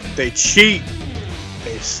 They cheat.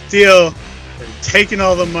 They steal. They're taking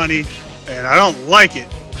all the money, and I don't like it.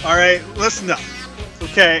 All right, listen up.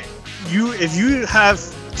 Okay, if you have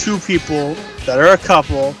two people that are a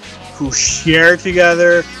couple who share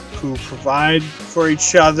together, who provide for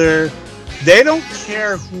each other, they don't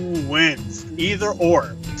care who wins, either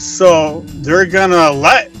or. So they're gonna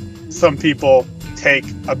let some people take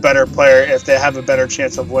a better player if they have a better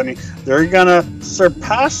chance of winning. They're gonna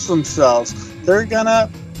surpass themselves. They're gonna,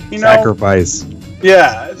 sacrifice.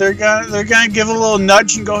 Yeah, they're gonna give a little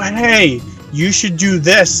nudge and go, hey, you should do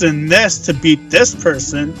this and this to beat this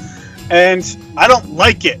person. And I don't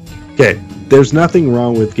like it. Okay, there's nothing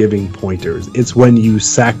wrong with giving pointers. It's when you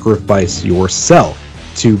sacrifice yourself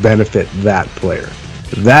to benefit that player.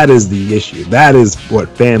 That is the issue. That is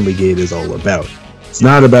what FamilyGate is all about. It's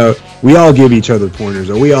not about we all give each other pointers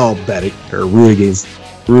or we all bet it or root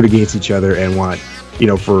against each other and want,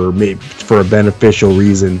 for a beneficial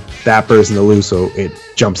reason, that person to lose so it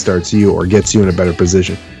jumpstarts you or gets you in a better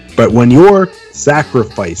position. But when you're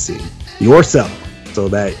sacrificing yourself so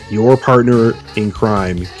that your partner in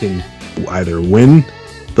crime can either win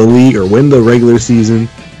the league or win the regular season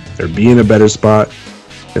or be in a better spot,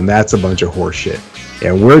 then that's a bunch of horse shit.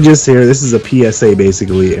 And we're just here, this is a PSA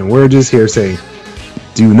basically, and we're just here saying,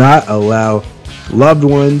 do not allow loved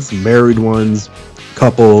ones, married ones,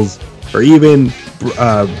 couples, or even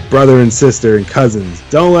brother and sister and cousins.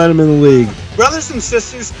 Don't let them in the league. Brothers and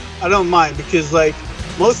sisters, I don't mind because,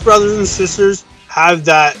 most brothers and sisters have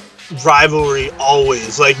that rivalry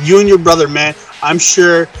always. Like, you and your brother, man, I'm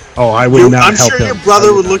sure. Oh, I would not I'm help sure him. your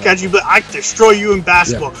brother would look at you, but I destroy you in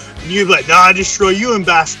basketball. Yeah. And you'd be like, no, I destroy you in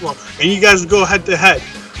basketball. And you guys would go head to head.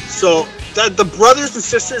 So the brothers and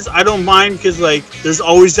sisters, I don't mind because, there's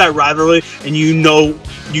always that rivalry, and you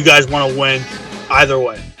guys want to win either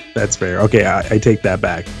way. That's fair. Okay, I take that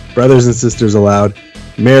back. Brothers and sisters allowed.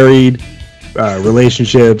 Married,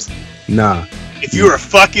 relationships, nah. If you were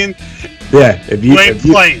fucking, if you ain't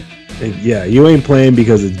playing. You ain't playing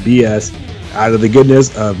because it's BS. Out of the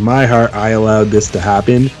goodness of my heart, I allowed this to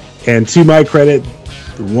happen. And to my credit,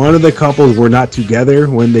 one of the couples were not together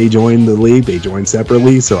when they joined the league. They joined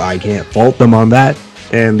separately, so I can't fault them on that.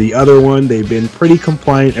 And the other one, they've been pretty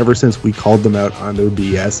compliant ever since we called them out on their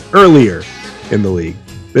BS earlier in the league.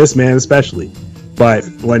 This man especially. But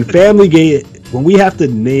when we have to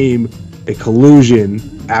name a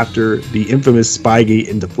collusion after the infamous Spygate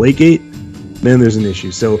and Deflategate, then there's an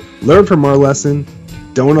issue. So learn from our lesson.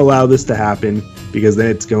 Don't allow this to happen because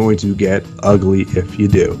then it's going to get ugly if you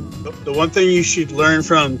do. The one thing you should learn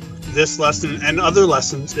from this lesson and other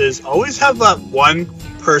lessons is always have that one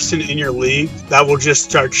person in your league that will just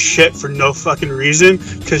start shit for no fucking reason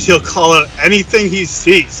because he'll call out anything he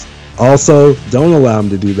sees. Also, don't allow him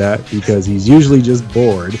to do that because he's usually just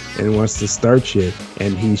bored and wants to start shit.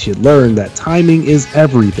 And he should learn that timing is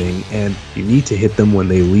everything and you need to hit them when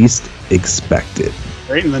they least expect it.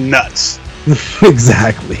 Right in the nuts.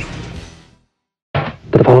 Exactly.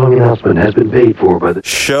 The following announcement has been paid for by the...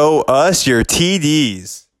 Show us your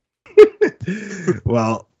TDs.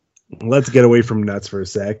 Well, let's get away from nuts for a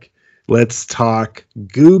sec. Let's talk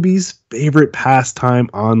Gooby's favorite pastime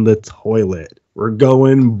on the toilet. We're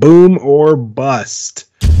going boom or bust.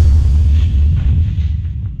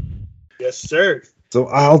 Yes, sir. So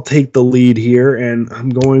I'll take the lead here, and I'm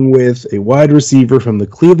going with a wide receiver from the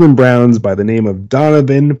Cleveland Browns by the name of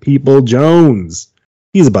Donovan Peoples-Jones.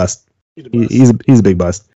 He's a bust. He's a big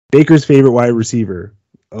bust. Baker's favorite wide receiver.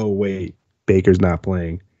 Oh, wait. Baker's not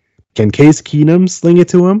playing. Can Case Keenum sling it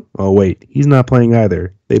to him? Oh, wait. He's not playing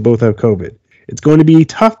either. They both have COVID. It's going to be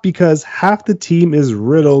tough because half the team is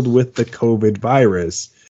riddled with the COVID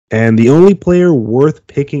virus. And the only player worth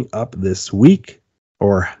picking up this week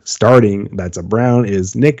or starting that's a Brown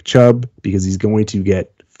is Nick Chubb because he's going to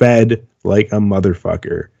get fed like a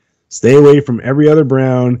motherfucker. Stay away from every other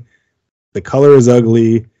Brown. The color is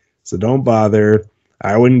ugly, so don't bother.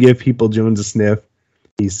 I wouldn't give Peoples-Jones a sniff.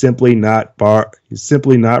 He's simply not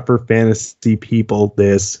for fantasy people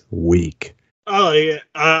this week. Oh yeah,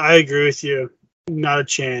 I agree with you. Not a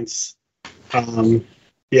chance.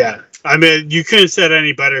 Yeah, I mean, you couldn't have said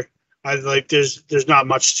any better. There's not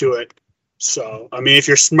much to it. So, I mean, if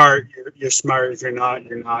you're smart, you're smart. If you're not,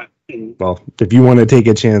 you're not. And Well, if you want to take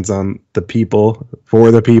a chance on the people,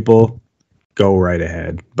 for the people, go right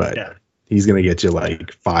ahead. But yeah, he's going to get you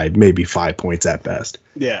like 5 points at best.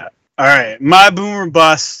 yeah. All right, my boomer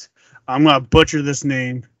bust. I'm gonna butcher this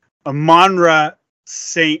name. Amon-Ra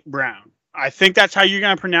St. Brown. I think that's how you're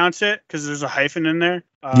gonna pronounce it because there's a hyphen in there.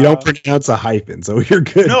 You don't pronounce a hyphen, so you're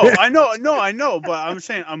good. No, I know, but I'm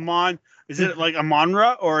saying Amon. Is it like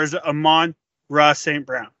Amon-Ra or is it Amon-Ra St.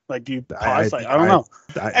 Brown? Like, do you pause? I don't know.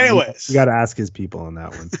 Anyways, you got to ask his people on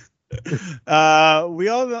that one. we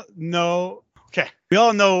all know. Okay, we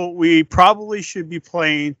all know we probably should be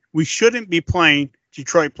playing. We shouldn't be playing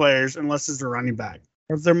Detroit players unless it's a running back.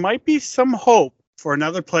 Or there might be some hope for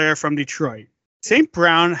another player from Detroit. St.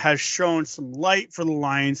 Brown has shown some light for the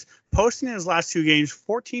Lions, posting in his last 2 games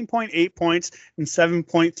 14.8 points and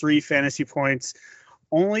 7.3 fantasy points,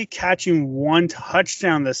 only catching 1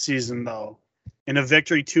 touchdown this season, though, in a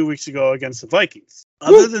victory 2 weeks ago against the Vikings.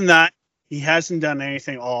 Other than that, he hasn't done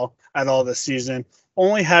anything at all this season,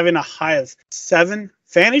 only having a high of 7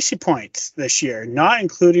 fantasy points this year, not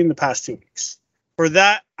including the past 2 weeks. For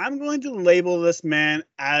that, I'm going to label this man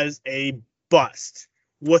as a bust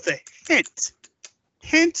with a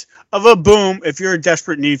hint of a boom if you're in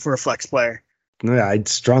desperate need for a flex player. Yeah, I'd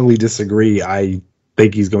strongly disagree. I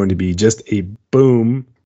think he's going to be just a boom,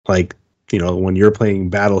 like, when you're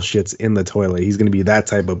playing battle shits in the toilet, he's going to be that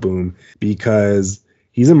type of boom because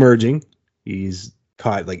he's emerging. He's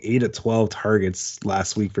caught like 8 of 12 targets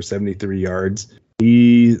last week for 73 yards.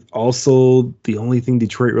 He also, the only thing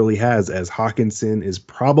Detroit really has, as Hawkinson is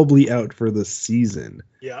probably out for the season.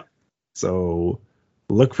 Yeah. So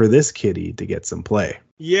look for this kitty to get some play.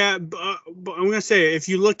 Yeah, but I'm going to say, if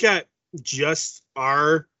you look at just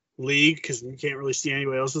our league, because we can't really see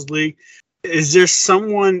anybody else's league, is there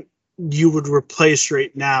someone you would replace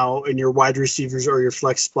right now in your wide receivers or your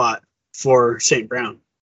flex spot for St. Brown?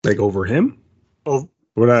 Like over him? Oh,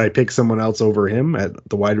 would I pick someone else over him at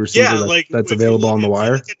the wide receiver that's if available on the if you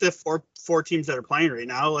wire? look at the four teams that are playing right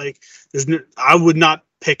now, I would not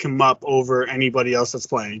pick him up over anybody else that's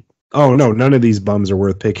playing. Oh, no, none of these bums are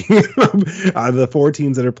worth picking up. The 4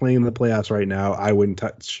 teams that are playing in the playoffs right now, I wouldn't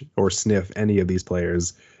touch or sniff any of these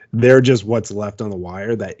players. They're just what's left on the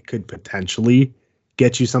wire that could potentially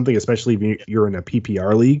get you something, especially if you're in a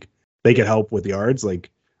PPR league. They could help with yards, like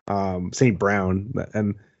St. Brown.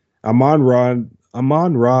 And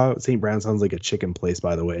Amon-Ra St. Brown sounds like a chicken place,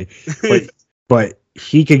 by the way. But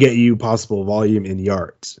he could get you possible volume in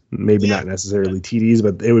yards. Maybe not necessarily TDs,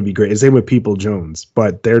 but it would be great. Same with Peoples-Jones,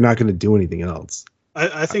 but they're not going to do anything else.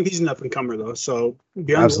 I think he's an up-and-comer, though. So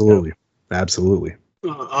Absolutely.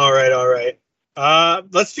 All right.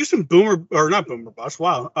 Let's do some not boomer bust.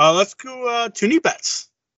 Wow. Let's go Toonie bets.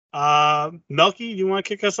 Melky, you want to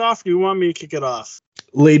kick us off? Or do you want me to kick it off?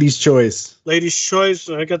 Ladies' choice. Ladies' choice.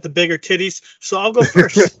 I got the bigger titties, so I'll go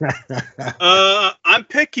first. I'm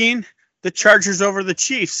picking the Chargers over the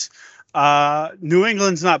Chiefs. New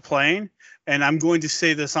England's not playing, and I'm going to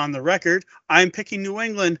say this on the record. I'm picking New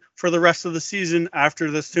England for the rest of the season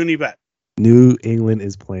after this Toonie bet. New England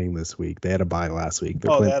is playing this week. They had a bye last week.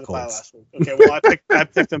 They had a bye last week. Okay, well, I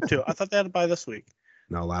picked them too. I thought they had a bye this week.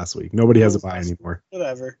 No, last week. Nobody has a bye anymore.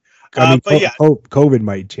 Whatever. I mean, But yeah, COVID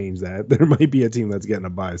might change that. There might be a team that's getting a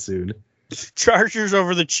bye soon. Chargers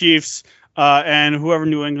over the Chiefs, and whoever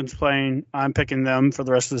New England's playing, I'm picking them for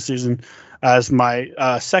the rest of the season as my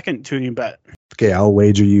second tuning bet. Okay, I'll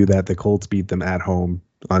wager you that the Colts beat them at home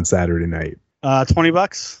on Saturday night.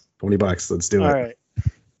 $20. $20. Let's do All it. right.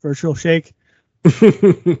 Virtual shake,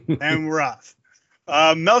 and we're off.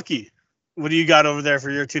 Melky, what do you got over there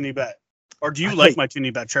for your tuning bet? Or do you like my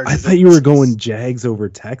tuning bet, Chargers? I thought you were going Jags over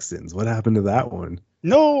Texans. What happened to that one?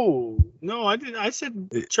 No, I didn't. I said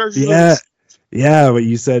Chargers. Yeah, yeah, but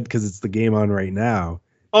you said because it's the game on right now.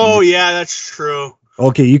 Oh, yeah, that's true.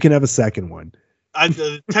 Okay, you can have a second one.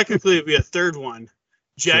 Technically, it'd be a third one.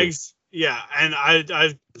 Jags, yeah, and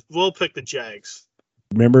I will pick the Jags.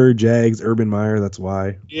 Remember Jags, Urban Meyer? That's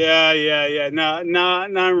why. Yeah. Now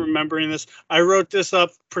I'm remembering this. I wrote this up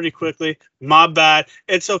pretty quickly. My bad.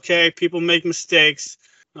 It's okay. People make mistakes.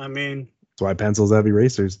 I mean, That's why pencils have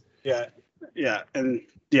erasers. yeah.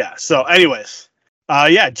 So, anyways,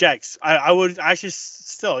 Jags. I would actually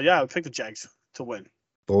still, I would pick the Jags to win.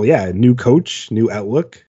 Well, yeah, new coach, new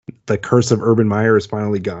outlook. The curse of Urban Meyer is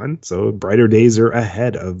finally gone. So brighter days are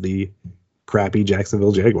ahead of the crappy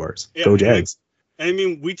Jacksonville Jaguars. Yeah, Go Jags. I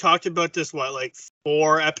mean, we talked about this, like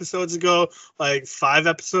 4 episodes ago, like 5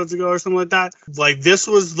 episodes ago or something like that. Like, this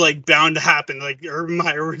was, like, bound to happen. Like, Urban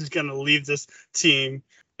Meyer was going to leave this team,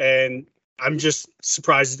 and I'm just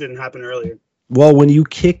surprised it didn't happen earlier. Well, when you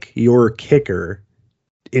kick your kicker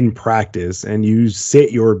in practice and you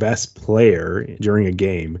sit your best player during a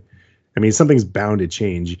game, I mean, something's bound to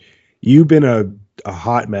change. You've been a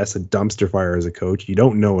hot mess, a dumpster fire as a coach. You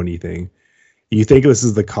don't know anything. You think this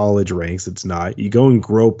is the college ranks. It's not. You go and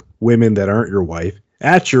grope women that aren't your wife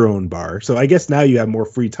at your own bar. So I guess now you have more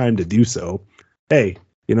free time to do so. Hey,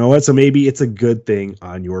 you know what? So maybe it's a good thing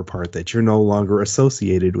on your part that you're no longer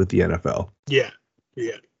associated with the NFL. Yeah.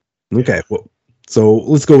 Okay. Well, so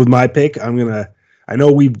let's go with my pick. I know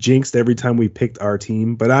we've jinxed every time we picked our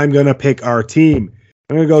team, but I'm going to pick our team.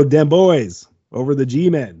 I'm going to go Dem Boys over the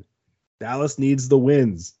G-Men. Dallas needs the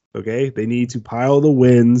wins. Okay. They need to pile the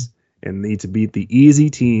wins and need to beat the easy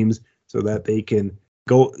teams so that they can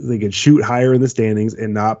shoot higher in the standings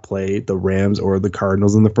and not play the Rams or the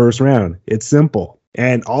Cardinals in the first round. It's simple.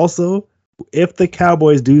 And also, if the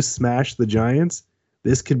Cowboys do smash the Giants,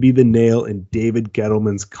 this could be the nail in David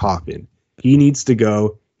Gettleman's coffin. He needs to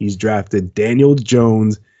go. He's drafted Daniel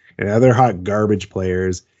Jones and other hot garbage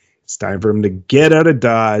players. It's time for him to get out of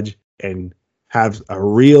Dodge and have a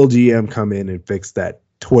real GM come in and fix that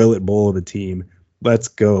toilet bowl of a team. Let's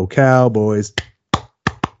go, Cowboys.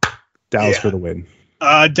 Dallas for the win.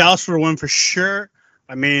 Dallas for the win for sure.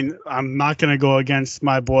 I mean, I'm not going to go against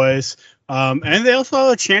my boys. And they also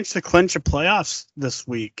have a chance to clinch a playoffs this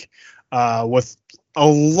week with a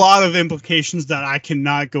lot of implications that I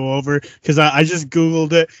cannot go over because I just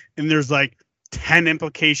Googled it and there's like 10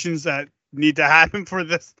 implications that need to happen for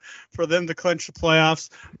them to clinch the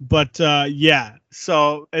playoffs. But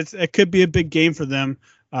so it could be a big game for them.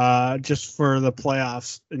 Just for the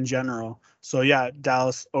playoffs in general. So,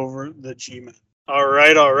 Dallas over the G-Men. All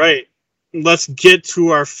right. Let's get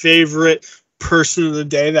to our favorite person of the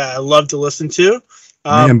day that I love to listen to.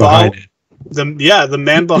 Man behind it. The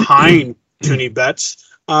man behind Toonie Bets,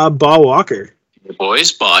 Ba Walker. Hey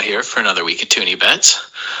boys, Ba here for another week of Toonie Bets.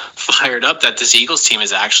 Fired up that this Eagles team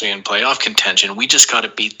is actually in playoff contention. We just got to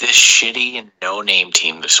beat this shitty and no-name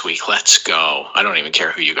team this week. Let's go. I don't even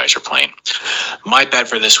care who you guys are playing. My bet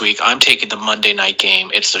for this week, I'm taking the Monday night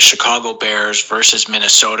game. It's the Chicago Bears versus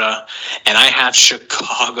Minnesota, and I have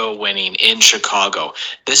Chicago winning in Chicago.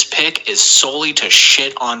 This pick is solely to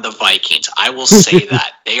shit on the Vikings. I will say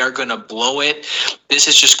that. They are going to blow it. This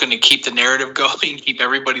is just going to keep the narrative going, keep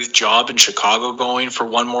everybody's job in Chicago going for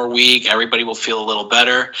one more week. Everybody will feel a little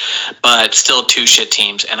better, but still 2 shit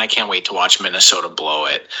teams, and I can't wait to watch Minnesota blow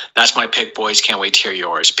it. That's my pick, boys. Can't wait to hear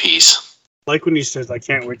yours. Peace. Like when he says, I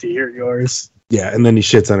can't wait to hear yours. Yeah, and then he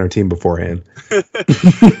shits on our team beforehand.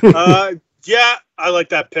 I like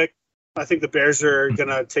that pick. I think the Bears are going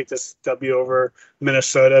to take this W over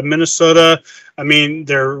Minnesota. Minnesota, I mean,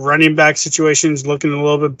 their running back situation is looking a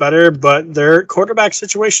little bit better, but their quarterback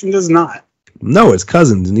situation does not. No, it's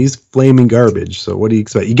Cousins, and he's flaming garbage. So what do you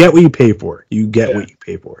expect? You get what you pay for. You get what you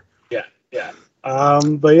pay for. Yeah.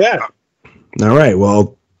 But yeah. All right.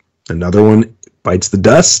 Well, another one bites the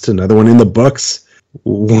dust. Another one in the books.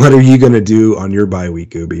 What are you going to do on your bye week,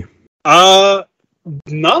 Gooby?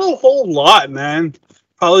 Not a whole lot, man.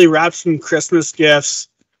 Probably wrap some Christmas gifts,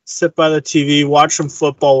 sit by the TV, watch some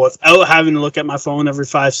football without having to look at my phone every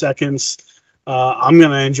 5 seconds. I'm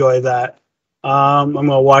going to enjoy that. I'm going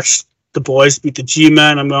to watch the boys beat the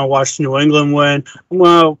G-Men. I'm going to watch New England win. I'm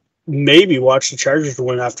going to maybe watch the Chargers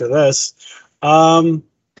win after this.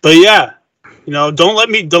 But yeah, don't let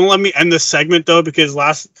me end this segment though, because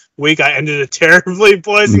last week I ended it terribly,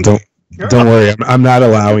 boys. Don't worry, I'm not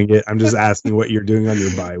allowing it. I'm just asking what you're doing on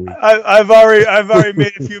your bye week. I've already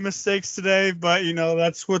made a few mistakes today, but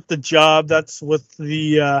that's what the job. That's what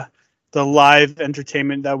the live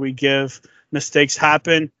entertainment that we give. Mistakes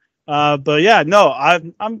happen, but yeah, no,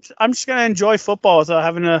 I'm just gonna enjoy football without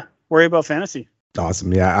having to worry about fantasy.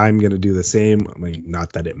 Awesome. Yeah, I'm going to do the same. I mean,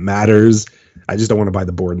 not that it matters. I just don't want to buy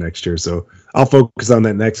the board next year. So I'll focus on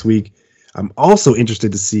that next week. I'm also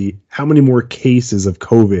interested to see how many more cases of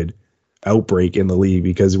COVID outbreak in the league,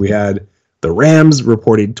 because we had the Rams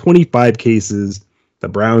reported 25 cases. The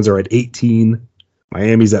Browns are at 18.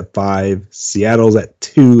 Miami's at 5. Seattle's at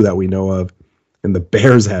 2 that we know of. And the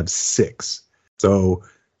Bears have 6. So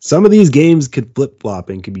some of these games could flip-flop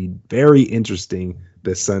and could be very interesting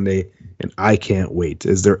this Sunday, and I can't wait.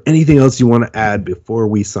 Is there anything else you want to add before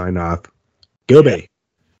we sign off? Go Bay.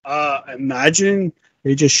 Imagine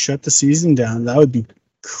they just shut the season down. That would be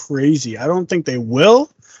crazy. I don't think they will.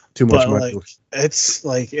 Too much money. It's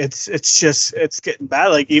getting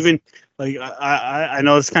bad. I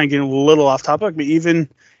know it's kind of getting a little off topic, but even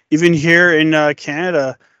here in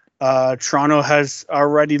Canada, Toronto has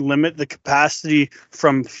already limited the capacity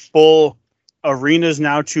from full arenas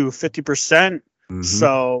now to 50%. Mm-hmm.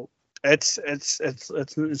 So it's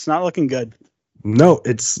not looking good. No,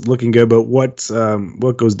 it's looking good, but what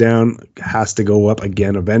goes down has to go up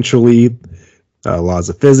again eventually. Laws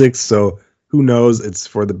of physics. So who knows? It's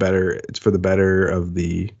for the better. It's for the better of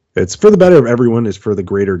everyone. It's for the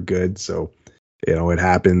greater good. So it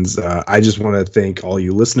happens. I just want to thank all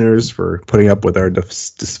you listeners for putting up with our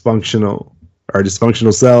dysfunctional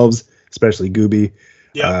selves, especially Gooby.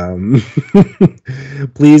 Yeah.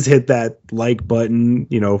 Please hit that like button,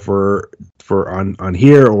 for on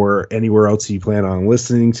here or anywhere else you plan on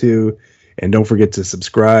listening to, and don't forget to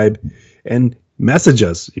subscribe and message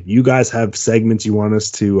us if you guys have segments you want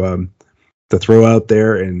us to throw out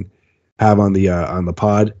there and have on the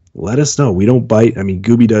pod. Let us know. We don't bite. I mean,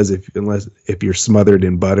 Gooby does if you're smothered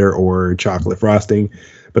in butter or chocolate frosting,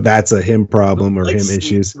 but that's a him problem or him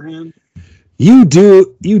issues. Man. You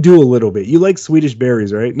do a little bit. You like Swedish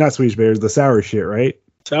berries, right? Not Swedish berries, the sour shit, right?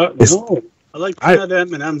 No, I like peanut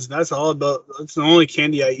M&Ms. That's all about. That's the only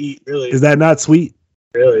candy I eat. Really, is that not sweet?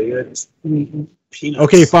 Really, it's peanuts.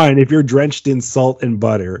 Okay, fine. If you're drenched in salt and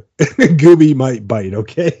butter, Gooby might bite.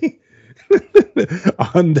 Okay.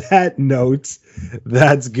 On that note,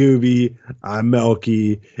 that's Gooby. I'm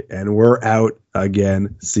Melky, and we're out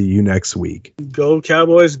again. See you next week. Go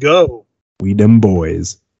Cowboys, go. We them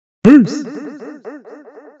boys. Peace.